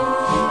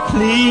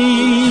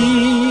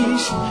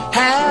 please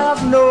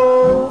have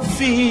no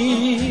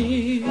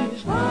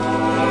fears, for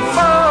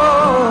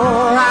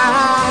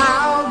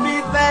I'll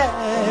be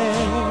there.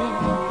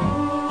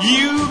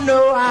 You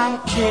know I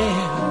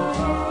care.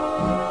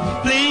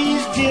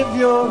 Please give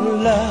your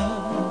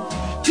love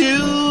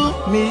to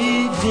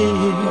me,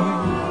 dear,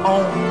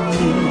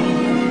 only.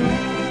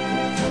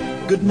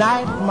 Good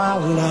night, my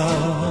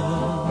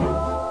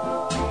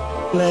love.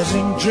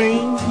 Pleasant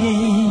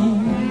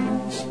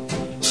dreams.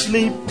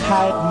 Sleep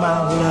tight, my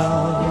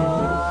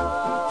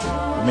love.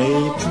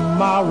 May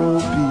tomorrow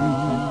be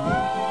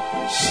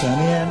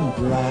sunny and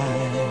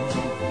bright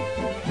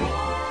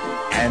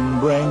and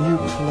bring you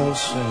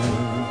closer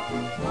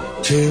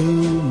to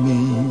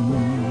me.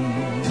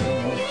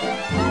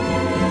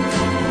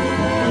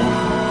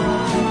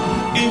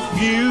 If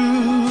you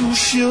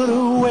should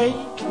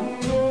awake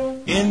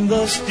in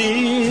the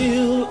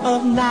still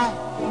of night,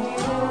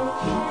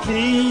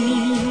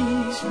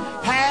 please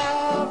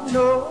have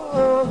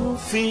no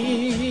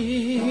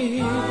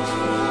fear,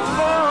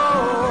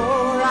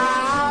 for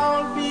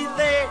I'll be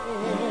there.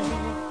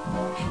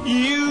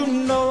 You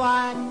know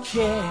I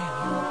care.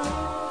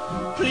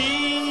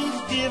 Please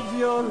give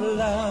your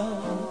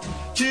love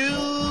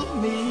to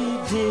me,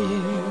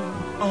 dear,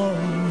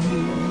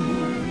 only.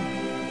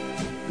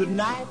 Good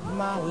night,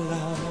 my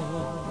love.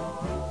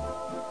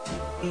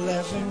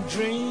 Pleasant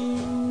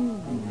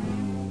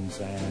dreams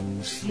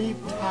and sleep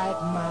tight,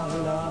 my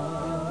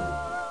love.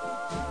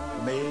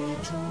 May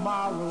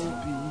tomorrow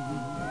be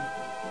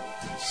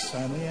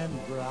sunny and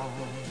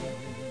bright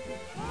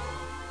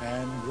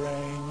and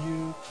bring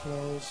you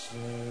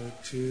closer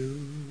to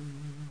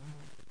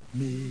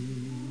me.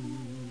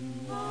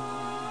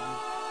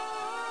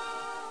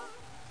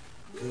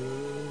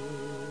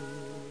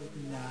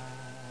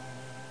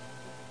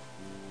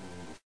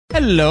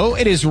 Hello,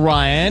 it is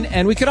Ryan,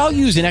 and we could all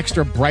use an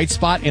extra bright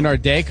spot in our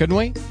day, couldn't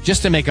we?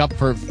 Just to make up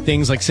for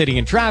things like sitting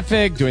in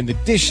traffic, doing the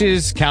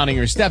dishes, counting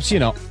your steps, you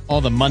know,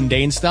 all the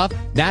mundane stuff.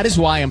 That is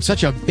why I'm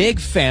such a big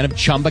fan of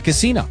Chumba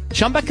Casino.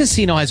 Chumba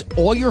Casino has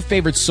all your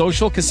favorite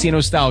social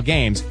casino-style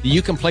games that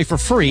you can play for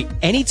free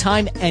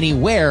anytime,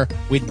 anywhere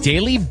with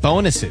daily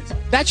bonuses.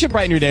 That should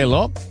brighten your day a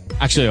little.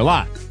 Actually, a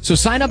lot. So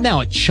sign up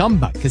now at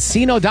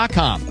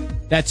ChumbaCasino.com.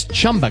 That's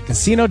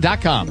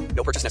ChumbaCasino.com.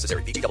 No purchase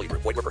necessary. VGW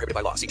Group. Void where prohibited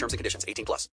by law. See terms and conditions. 18+.